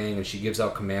motorcycle gang, and she gives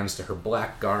out commands to her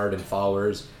black guard and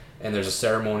followers. And there's a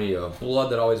ceremony of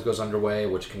blood that always goes underway,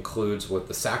 which concludes with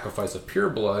the sacrifice of pure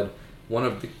blood.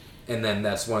 And then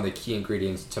that's one of the key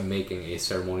ingredients to making a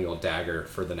ceremonial dagger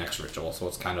for the next ritual. So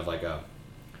it's kind of like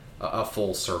a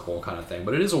full circle kind of thing.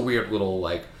 But it is a weird little,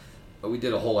 like, we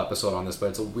did a whole episode on this, but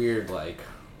it's a weird, like,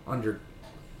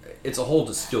 it's a whole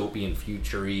dystopian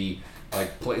future-y,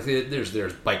 like, place. There's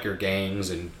biker gangs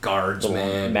and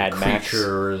guardsmen, Mad Max.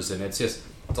 creatures, and it's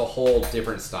a whole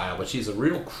different style. But she's a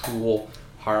real cruel,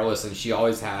 heartless, and she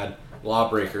always had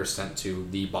lawbreakers sent to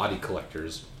the body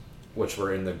collectors, which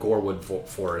were in the Gorewood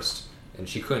forest. And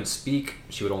she couldn't speak.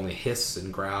 She would only hiss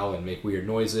and growl and make weird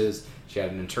noises. She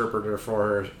had an interpreter for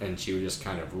her, and she would just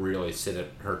kind of really sit at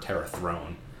her Terra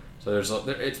throne. So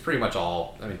it's pretty much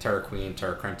all. I mean, Terra Queen,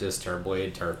 Terra Crentis, Terra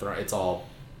Blade, Terra Throne. It's all,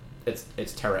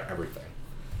 it's Terra everything.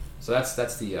 So that's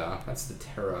the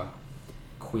Terra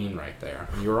Queen right there.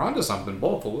 And you were onto something,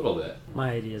 both a little bit. My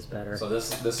idea is better. So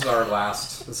this is our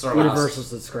last. This is our Universal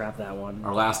last. should scrap that one.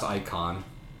 Our last icon.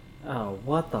 Oh,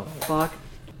 what the fuck?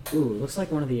 Ooh, looks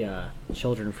like one of the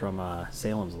children from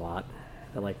Salem's Lot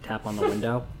that like tap on the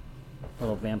window.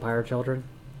 Little vampire children.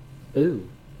 Ooh,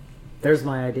 there's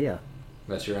my idea.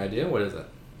 That's your idea? What is it?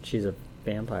 She's a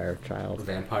vampire A child.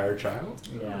 vampire child?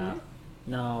 Yeah.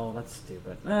 No, that's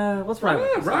stupid. Let's ride with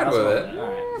Yeah, this. ride Let's with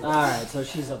roll it. All right. So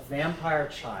she's a vampire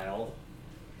child.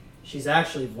 She's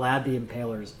actually Vlad the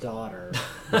Impaler's daughter.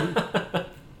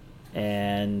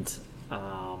 And,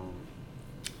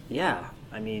 yeah.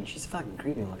 I mean, she's fucking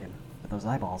creepy looking with those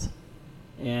eyeballs.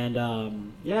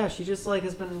 And, yeah, she just, like,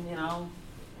 has been,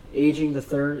 aging at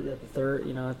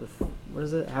the what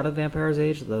is it? How do vampires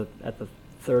age? At the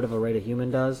third of a rate a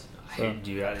human does. So,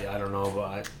 I don't know,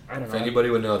 but I don't If know. anybody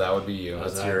would know, that would be you. I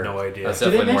That's have no idea. That's Did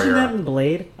they definitely mention more that in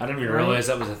Blade? I didn't even Right? realize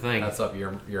that was a thing. That's up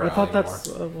your I thought alley that's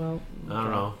more. I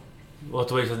don't know. We'll have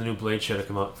to wait for the new Blade show to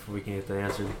come out before we can get the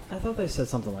answer. I thought they said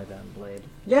something like that in Blade.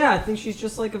 Yeah, I think she's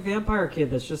just like a vampire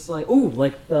kid that's just like, ooh,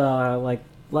 like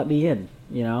let me in,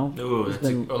 Ooh, Who's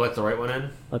been- let the right one in?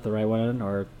 let the right one in,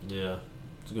 or Yeah.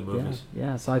 It's a good yeah, movies.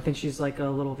 yeah. So I think she's like a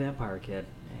little vampire kid,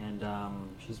 and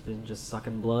she's been just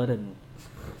sucking blood and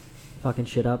fucking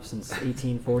shit up since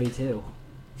 1842.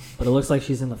 But it looks like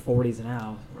she's in the 40s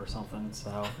now or something.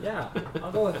 So yeah,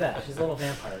 I'll go with that. She's a little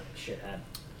vampire shithead.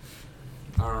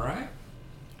 All right.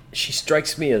 She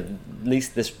strikes me, at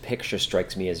least this picture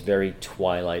strikes me as very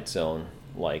Twilight Zone.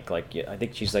 Like yeah, I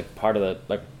think she's like part of the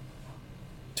like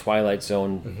Twilight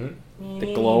Zone.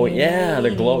 The glowing,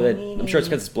 the glow. I'm sure it's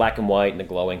because it's black and white and the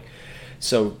glowing.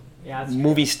 So Yeah, that's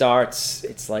movie starts.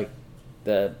 It's like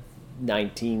the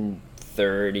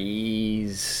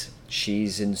 1930s.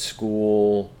 She's in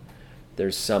school.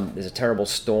 There's a terrible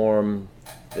storm.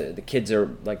 The kids are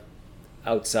like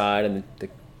outside, and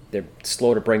they're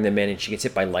slow to bring them in, and she gets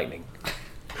hit by lightning.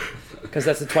 Because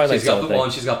that's the Twilight Zone thing.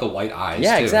 And she's got the white eyes,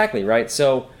 yeah, too. exactly, right?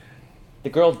 So the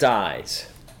girl dies.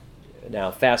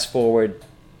 Now, fast forward,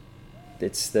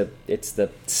 it's the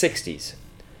 60s.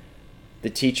 The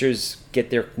teachers get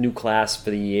their new class for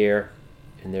the year,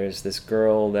 and there's this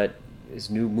girl that is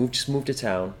just moved to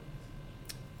town.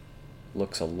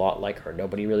 Looks a lot like her.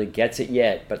 Nobody really gets it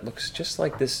yet, but looks just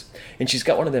like this. And she's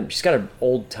got one of them. She's got an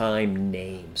old time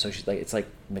name, so she's like, it's like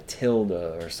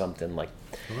Matilda or something like.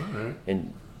 All right.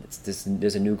 And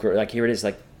there's a new girl. Like here it is,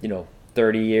 like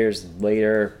 30 years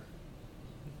later.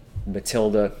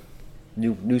 Matilda,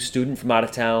 new student from out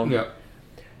of town. Yeah.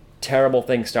 Terrible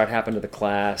things start happening to the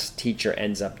class. Teacher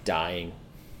ends up dying.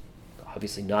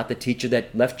 Obviously not the teacher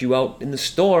that left you out in the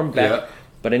storm back. Yeah.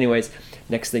 But anyways,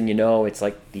 next thing you know, it's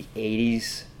like the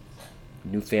 80s.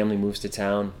 New family moves to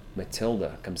town.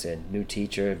 Matilda comes in. New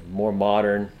teacher, more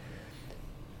modern.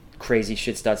 Crazy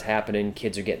shit starts happening.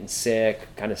 Kids are getting sick.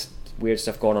 Kind of weird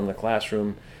stuff going on in the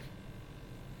classroom.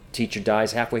 Teacher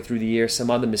dies halfway through the year some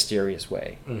other mysterious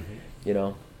way.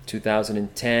 Mm-hmm.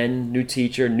 2010, new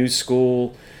teacher, new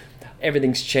school.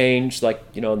 Everything's changed.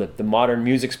 Like, the modern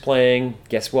music's playing.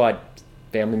 Guess what?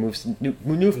 Family moves,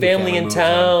 new family in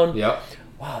town. Yep.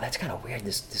 Wow, that's kind of weird.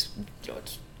 This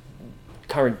it's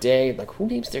current day. Like, who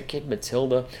names their kid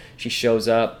Matilda? She shows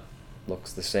up,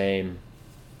 looks the same.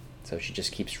 So she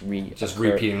just keeps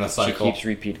repeating the cycle. She keeps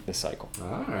repeating the cycle.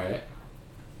 All right.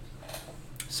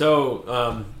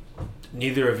 So,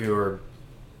 neither of you are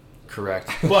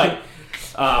correct, but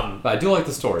I do like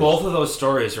the story. Both of those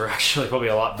stories are actually probably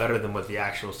a lot better than what the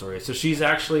actual story is. So she's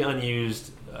actually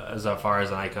unused as far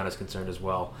as an icon is concerned as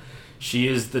well. She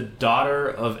is the daughter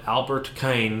of Albert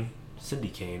Kane, Cindy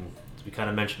Kane, as we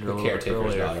kind of mentioned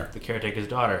earlier. The caretaker's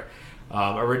daughter.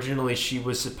 Originally, she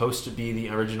was supposed to be the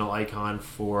original icon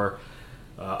for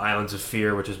Islands of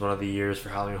Fear, which is one of the years for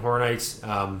Halloween Horror Nights.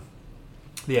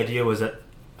 The idea was that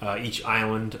each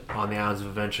island on the Islands of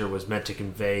Adventure was meant to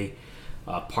convey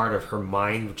part of her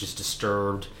mind, which is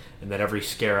disturbed, and that every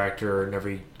scare actor and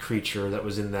every creature that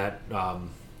was in that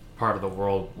part of the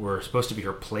world were supposed to be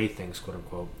her playthings, quote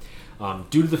unquote.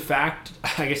 Due to the fact,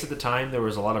 I guess at the time there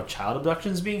was a lot of child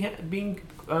abductions being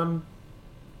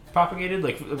propagated,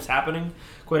 like it was happening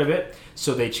quite a bit.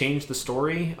 So they changed the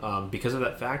story because of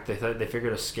that fact. They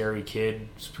figured a scary kid,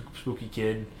 spooky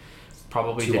kid,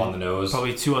 probably too on the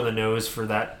nose for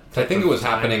that. I think it was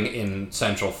happening in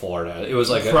Central Florida. It was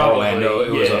like Orlando.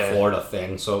 It was a Florida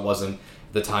thing, so it wasn't.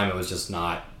 At the time, it was just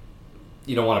not.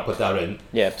 You don't want to put that in.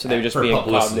 Yeah, so they were just being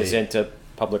cognizant to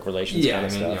public relations. Yeah, kind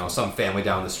of stuff. Some family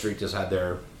down the street just had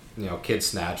their kid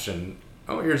snatched, and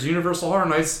here's Universal Horror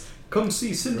Nights. Come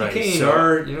see Cindy Kane,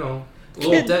 our little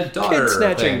dead daughter kid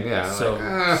snatching. Thing. Yeah, so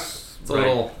it's a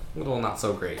little not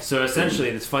so great. So essentially,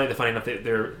 it's funny enough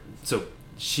that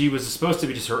she was supposed to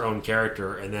be just her own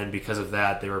character, and then because of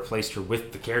that, they replaced her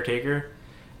with the caretaker,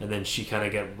 and then she kind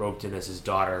of got roped in as his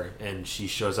daughter, and she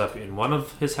shows up in one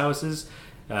of his houses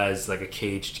as like a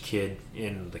caged kid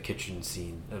in the kitchen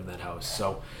scene of that house.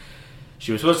 So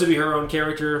she was supposed to be her own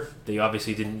character. They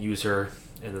obviously didn't use her,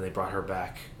 and then they brought her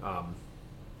back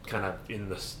kind of in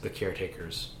the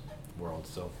caretaker's world.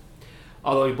 So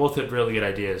although we both had really good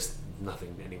ideas,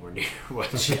 nothing anywhere near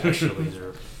what she actually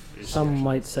is. Some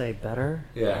might say better.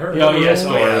 Yeah, her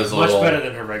story was much better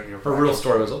than her regular. Her real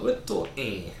story was a little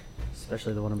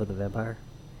especially the one about the vampire.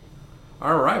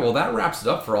 All right, well that wraps it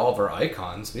up for all of our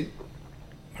icons. We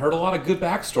heard a lot of good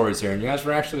backstories here, and you guys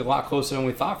were actually a lot closer than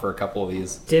we thought for a couple of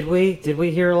these. Did we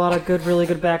hear a lot of really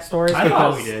good backstories? I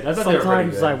thought we did. I thought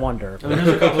sometimes I wonder. I mean,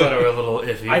 there's a couple that are a little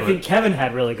iffy. I think Kevin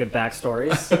had really good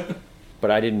backstories. But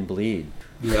I didn't bleed.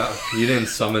 Yeah, you didn't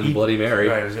summon Bloody Mary.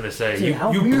 Right, I was gonna say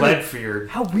Dude, you bled for your.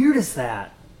 How weird is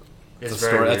that? It's a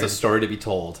story. That's a story to be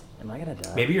told. Am I gonna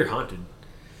die? Maybe you're haunted.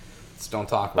 Just don't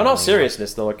talk about it. In all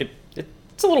seriousness, though, like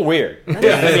it's a little weird.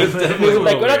 Yeah,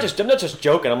 I'm not just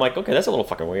joking. I'm like, okay, that's a little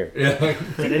fucking weird. Yeah.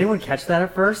 Did anyone catch that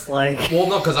at first? Like, well,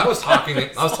 no, because I was talking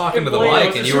to the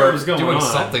mic and you were doing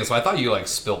something, so I thought you like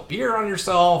spilled beer on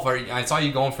yourself, or I saw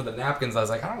you going for the napkins. I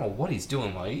was like, I don't know what he's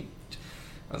doing, Mike.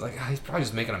 I was like, he's probably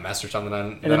just making a mess or something.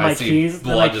 And then I see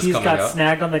blood just coming out. got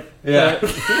snagged on the. Yeah.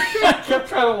 I kept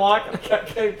trying to walk and I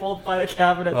kept getting pulled by the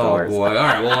cabinet doors. Oh boy! All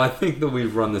right. Well, I think that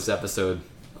we've run this episode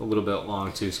a little bit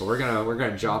long too, so we're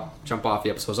gonna jump off the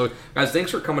episode. So, guys,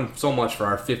 thanks for coming so much for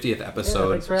our 50th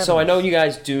episode. Yeah, so I know you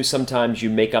guys do sometimes. You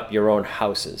make up your own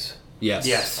houses.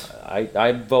 Yes.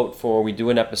 I vote for we do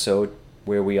an episode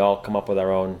where we all come up with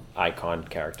our own icon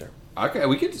character. Okay,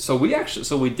 we could. So we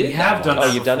did. We have done that.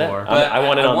 Oh, you've done that? But I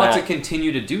want to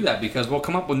continue to do that because we'll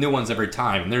come up with new ones every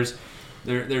time. And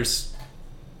there's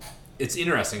it's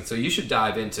interesting. So you should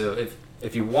dive into,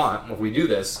 if you want, if we do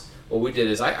this, what we did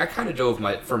is I kind of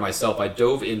I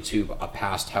dove into a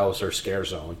past house or scare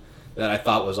zone that I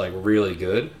thought was like really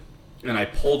good. And I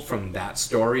pulled from that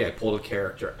story, I pulled a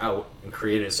character out and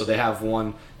created it. So they had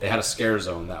a scare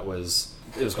zone it was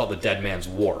called the Dead Man's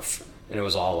Wharf. And it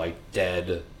was all like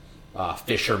dead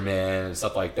fishermen and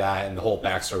stuff like that. And the whole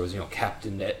backstory was,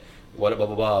 Captain blah, blah,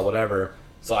 blah, whatever.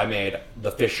 So I made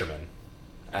the fisherman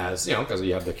as, because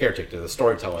you have the caretaker, the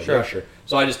storyteller. Sure.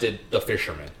 So I just did the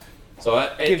fisherman. So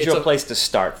it gives you a place to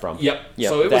start from. Yep.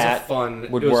 So it was a fun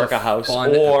house,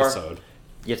 or episode.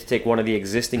 You have to take one of the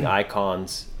existing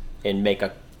icons and make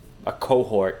a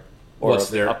cohort or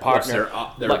a partner,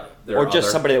 or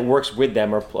just somebody that works with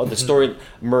them, or the story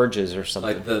merges or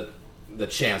something. Like the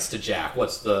chance to Jack.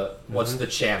 What's the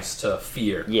chance to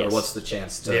Fear? Yes. Or what's the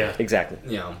chance to exactly.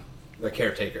 The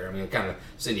caretaker. I mean, kind of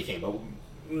Cindy came, but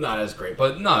not as great.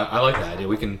 But no, I like that idea.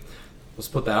 Let's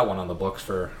put that one on the books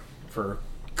for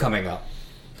coming up.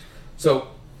 So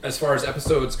as far as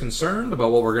episodes concerned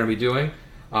about what we're going to be doing,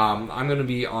 I'm going to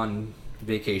be on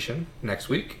vacation next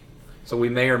week. So we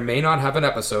may or may not have an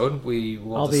episode. We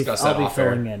will discuss that off air.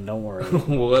 I'll be filling in. Don't worry.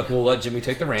 we'll let Jimmy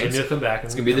take the reins. Jimmy will come back.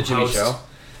 It's gonna be the Jimmy show.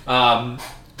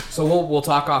 So we'll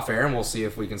talk off air and we'll see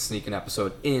if we can sneak an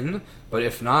episode in. But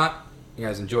if not, you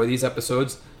guys enjoy these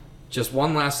episodes. Just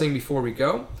one last thing before we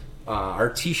go. Our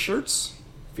T-shirts.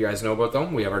 If you guys know about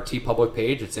them, we have our TeePublic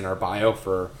page. It's in our bio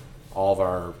for all of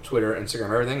our Twitter,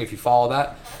 Instagram, everything. If you follow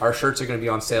that, our shirts are going to be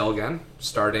on sale again,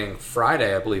 starting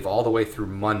Friday, I believe, all the way through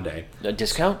Monday. A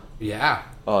discount? Yeah.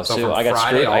 Oh, so I got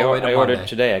screwed. I ordered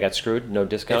today. I got screwed. No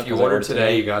discount. If you ordered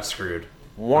today, you got screwed.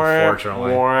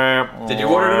 Unfortunately. Did you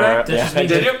order today? Yeah.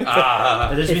 Did you?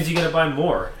 That just means you got to buy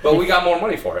more. But we got more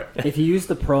money for it. If you use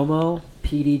the promo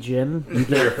PD Gym, you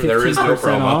get there is no 15%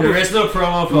 promo. off. There is no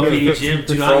promo for PD Gym.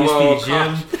 Do not use PD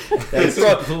Gym. That's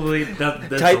completely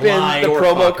that's type a lie. in the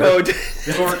promo code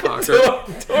Torcocker.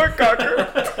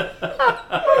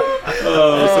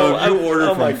 So if you order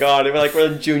oh my god,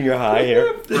 we're in junior high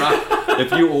here.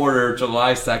 If you order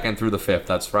July 2nd through the 5th,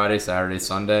 that's Friday, Saturday,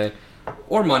 Sunday,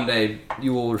 or Monday,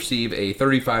 you will receive a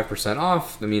 35%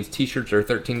 off. That means t-shirts are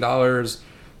 $13, $30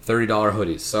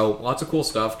 hoodies. So lots of cool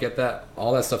stuff. Get that.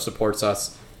 All that stuff supports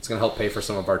us. It's going to help pay for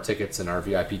some of our tickets and our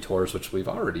VIP tours, which we've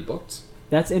already booked.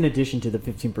 That's in addition to the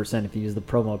 15% if you use the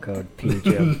promo code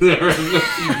PDGym.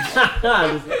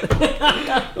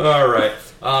 All right.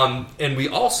 And we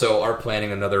also are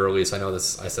planning another release. I know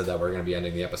this. I said that we're going to be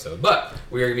ending the episode, but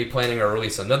we are going to be planning to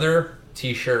release another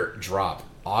T-shirt drop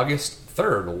August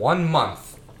 3rd, 1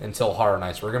 month until Horror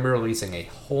Nights. We're going to be releasing a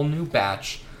whole new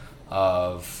batch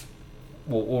of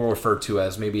what we'll refer to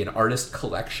as maybe an artist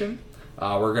collection.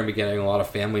 We're going to be getting a lot of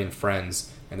family and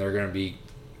friends, and they're going to be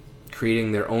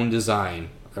creating their own design,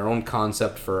 their own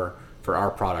concept for our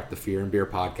product, the Fear and Beer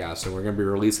podcast, and we're going to be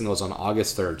releasing those on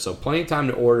August 3rd. So plenty of time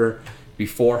to order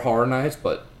before Horror Nights,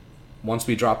 but once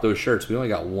we drop those shirts, we only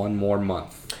got 1 more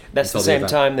month. That's the same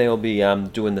time they'll be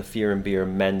doing the Fear and Beer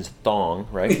men's thong,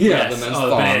 right? Yeah, yes. The men's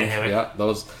thong. Yeah,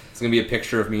 those. It's going to be a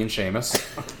picture of me and Seamus.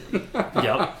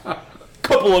 Yep.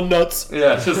 Couple of nuts.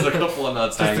 Yeah, just a couple of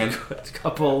nuts hanging. A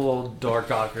couple of little door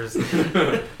cockers. All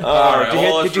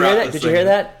right, did you hear that? Did you hear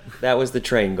that? That was the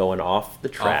train going off the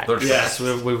track. Yes,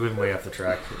 we've been way off the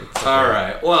track. All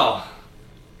right, well,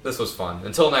 this was fun.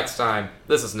 Until next time,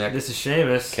 this is Nick. This is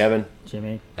Seamus. Kevin.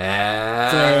 Jimmy.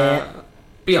 And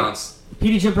Beyonce.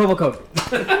 PDGym promo code.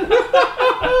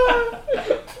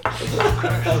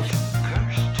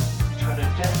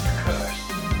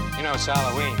 You know, it's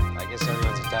Halloween. I guess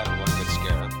everyone's entitled to one good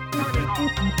scare.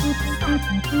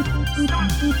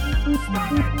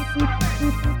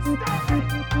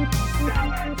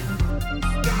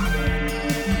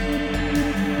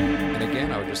 And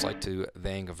again, I would just like to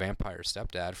thank Vampire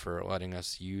Stepdad for letting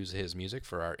us use his music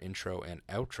for our intro and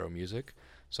outro music.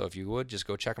 So if you would, just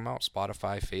go check him out.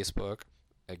 Spotify, Facebook.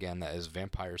 Again, that is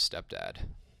Vampire Stepdad.